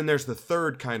 And then there's the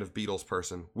third kind of Beatles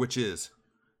person, which is,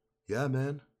 yeah,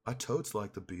 man, I totes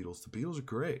like the Beatles. The Beatles are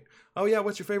great. Oh yeah,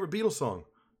 what's your favorite Beatles song?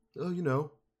 Oh,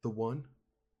 the one.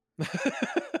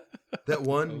 That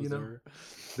one,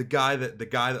 the guy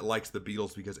that likes the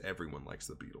Beatles because everyone likes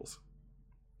the Beatles.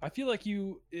 I feel like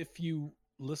if you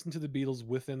listen to the Beatles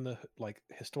within the like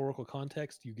historical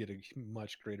context, you get a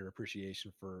much greater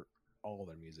appreciation for all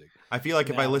their music. I feel like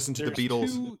if I listen to the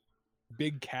Beatles, 2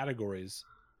 big categories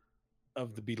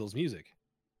of the Beatles music,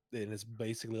 and it's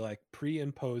basically like pre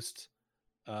and post.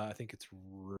 I think it's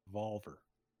Revolver.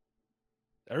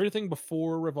 Everything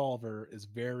before Revolver is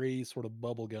very sort of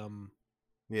bubblegum.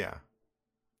 Yeah.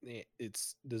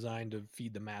 It's designed to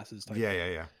feed the masses.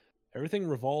 Yeah. Everything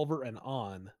Revolver and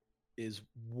on is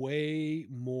way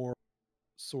more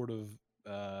sort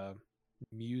of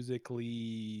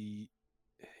musically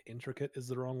intricate is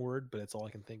the wrong word, but it's all I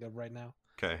can think of right now.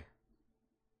 Okay.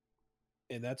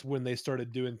 And that's when they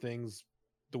started doing things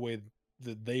the way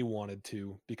that they wanted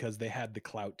to because they had the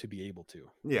clout to be able to.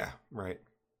 Yeah, right.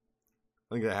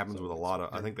 I think that happens with a lot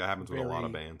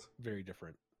of bands. Very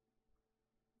different.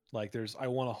 Like there's I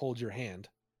Want to Hold Your Hand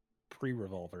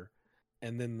pre-Revolver,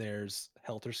 and then there's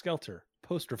Helter Skelter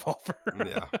post-Revolver.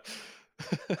 Yeah.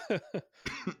 I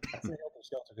say Helter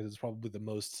Skelter because it's probably the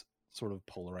most sort of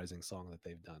polarizing song that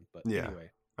they've done. But Yeah. anyway,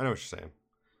 I know what you're saying.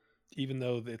 even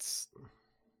though it's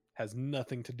has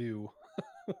nothing to do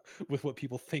with what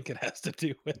people think it has to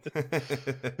do with.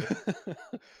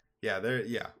 Yeah,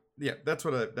 that's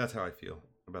how I feel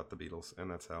about the Beatles, and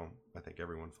that's how I think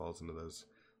everyone falls into those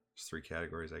three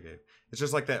categories I gave. It's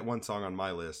just like that one song on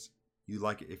my list. You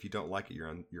like it. If you don't like it,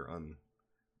 you're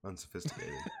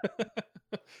unsophisticated.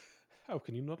 How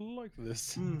can you not like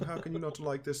this? How can you not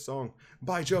like this song?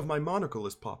 By Jove, my monocle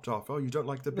is popped off. Oh, you don't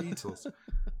like the Beatles.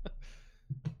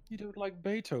 You don't like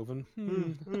Beethoven.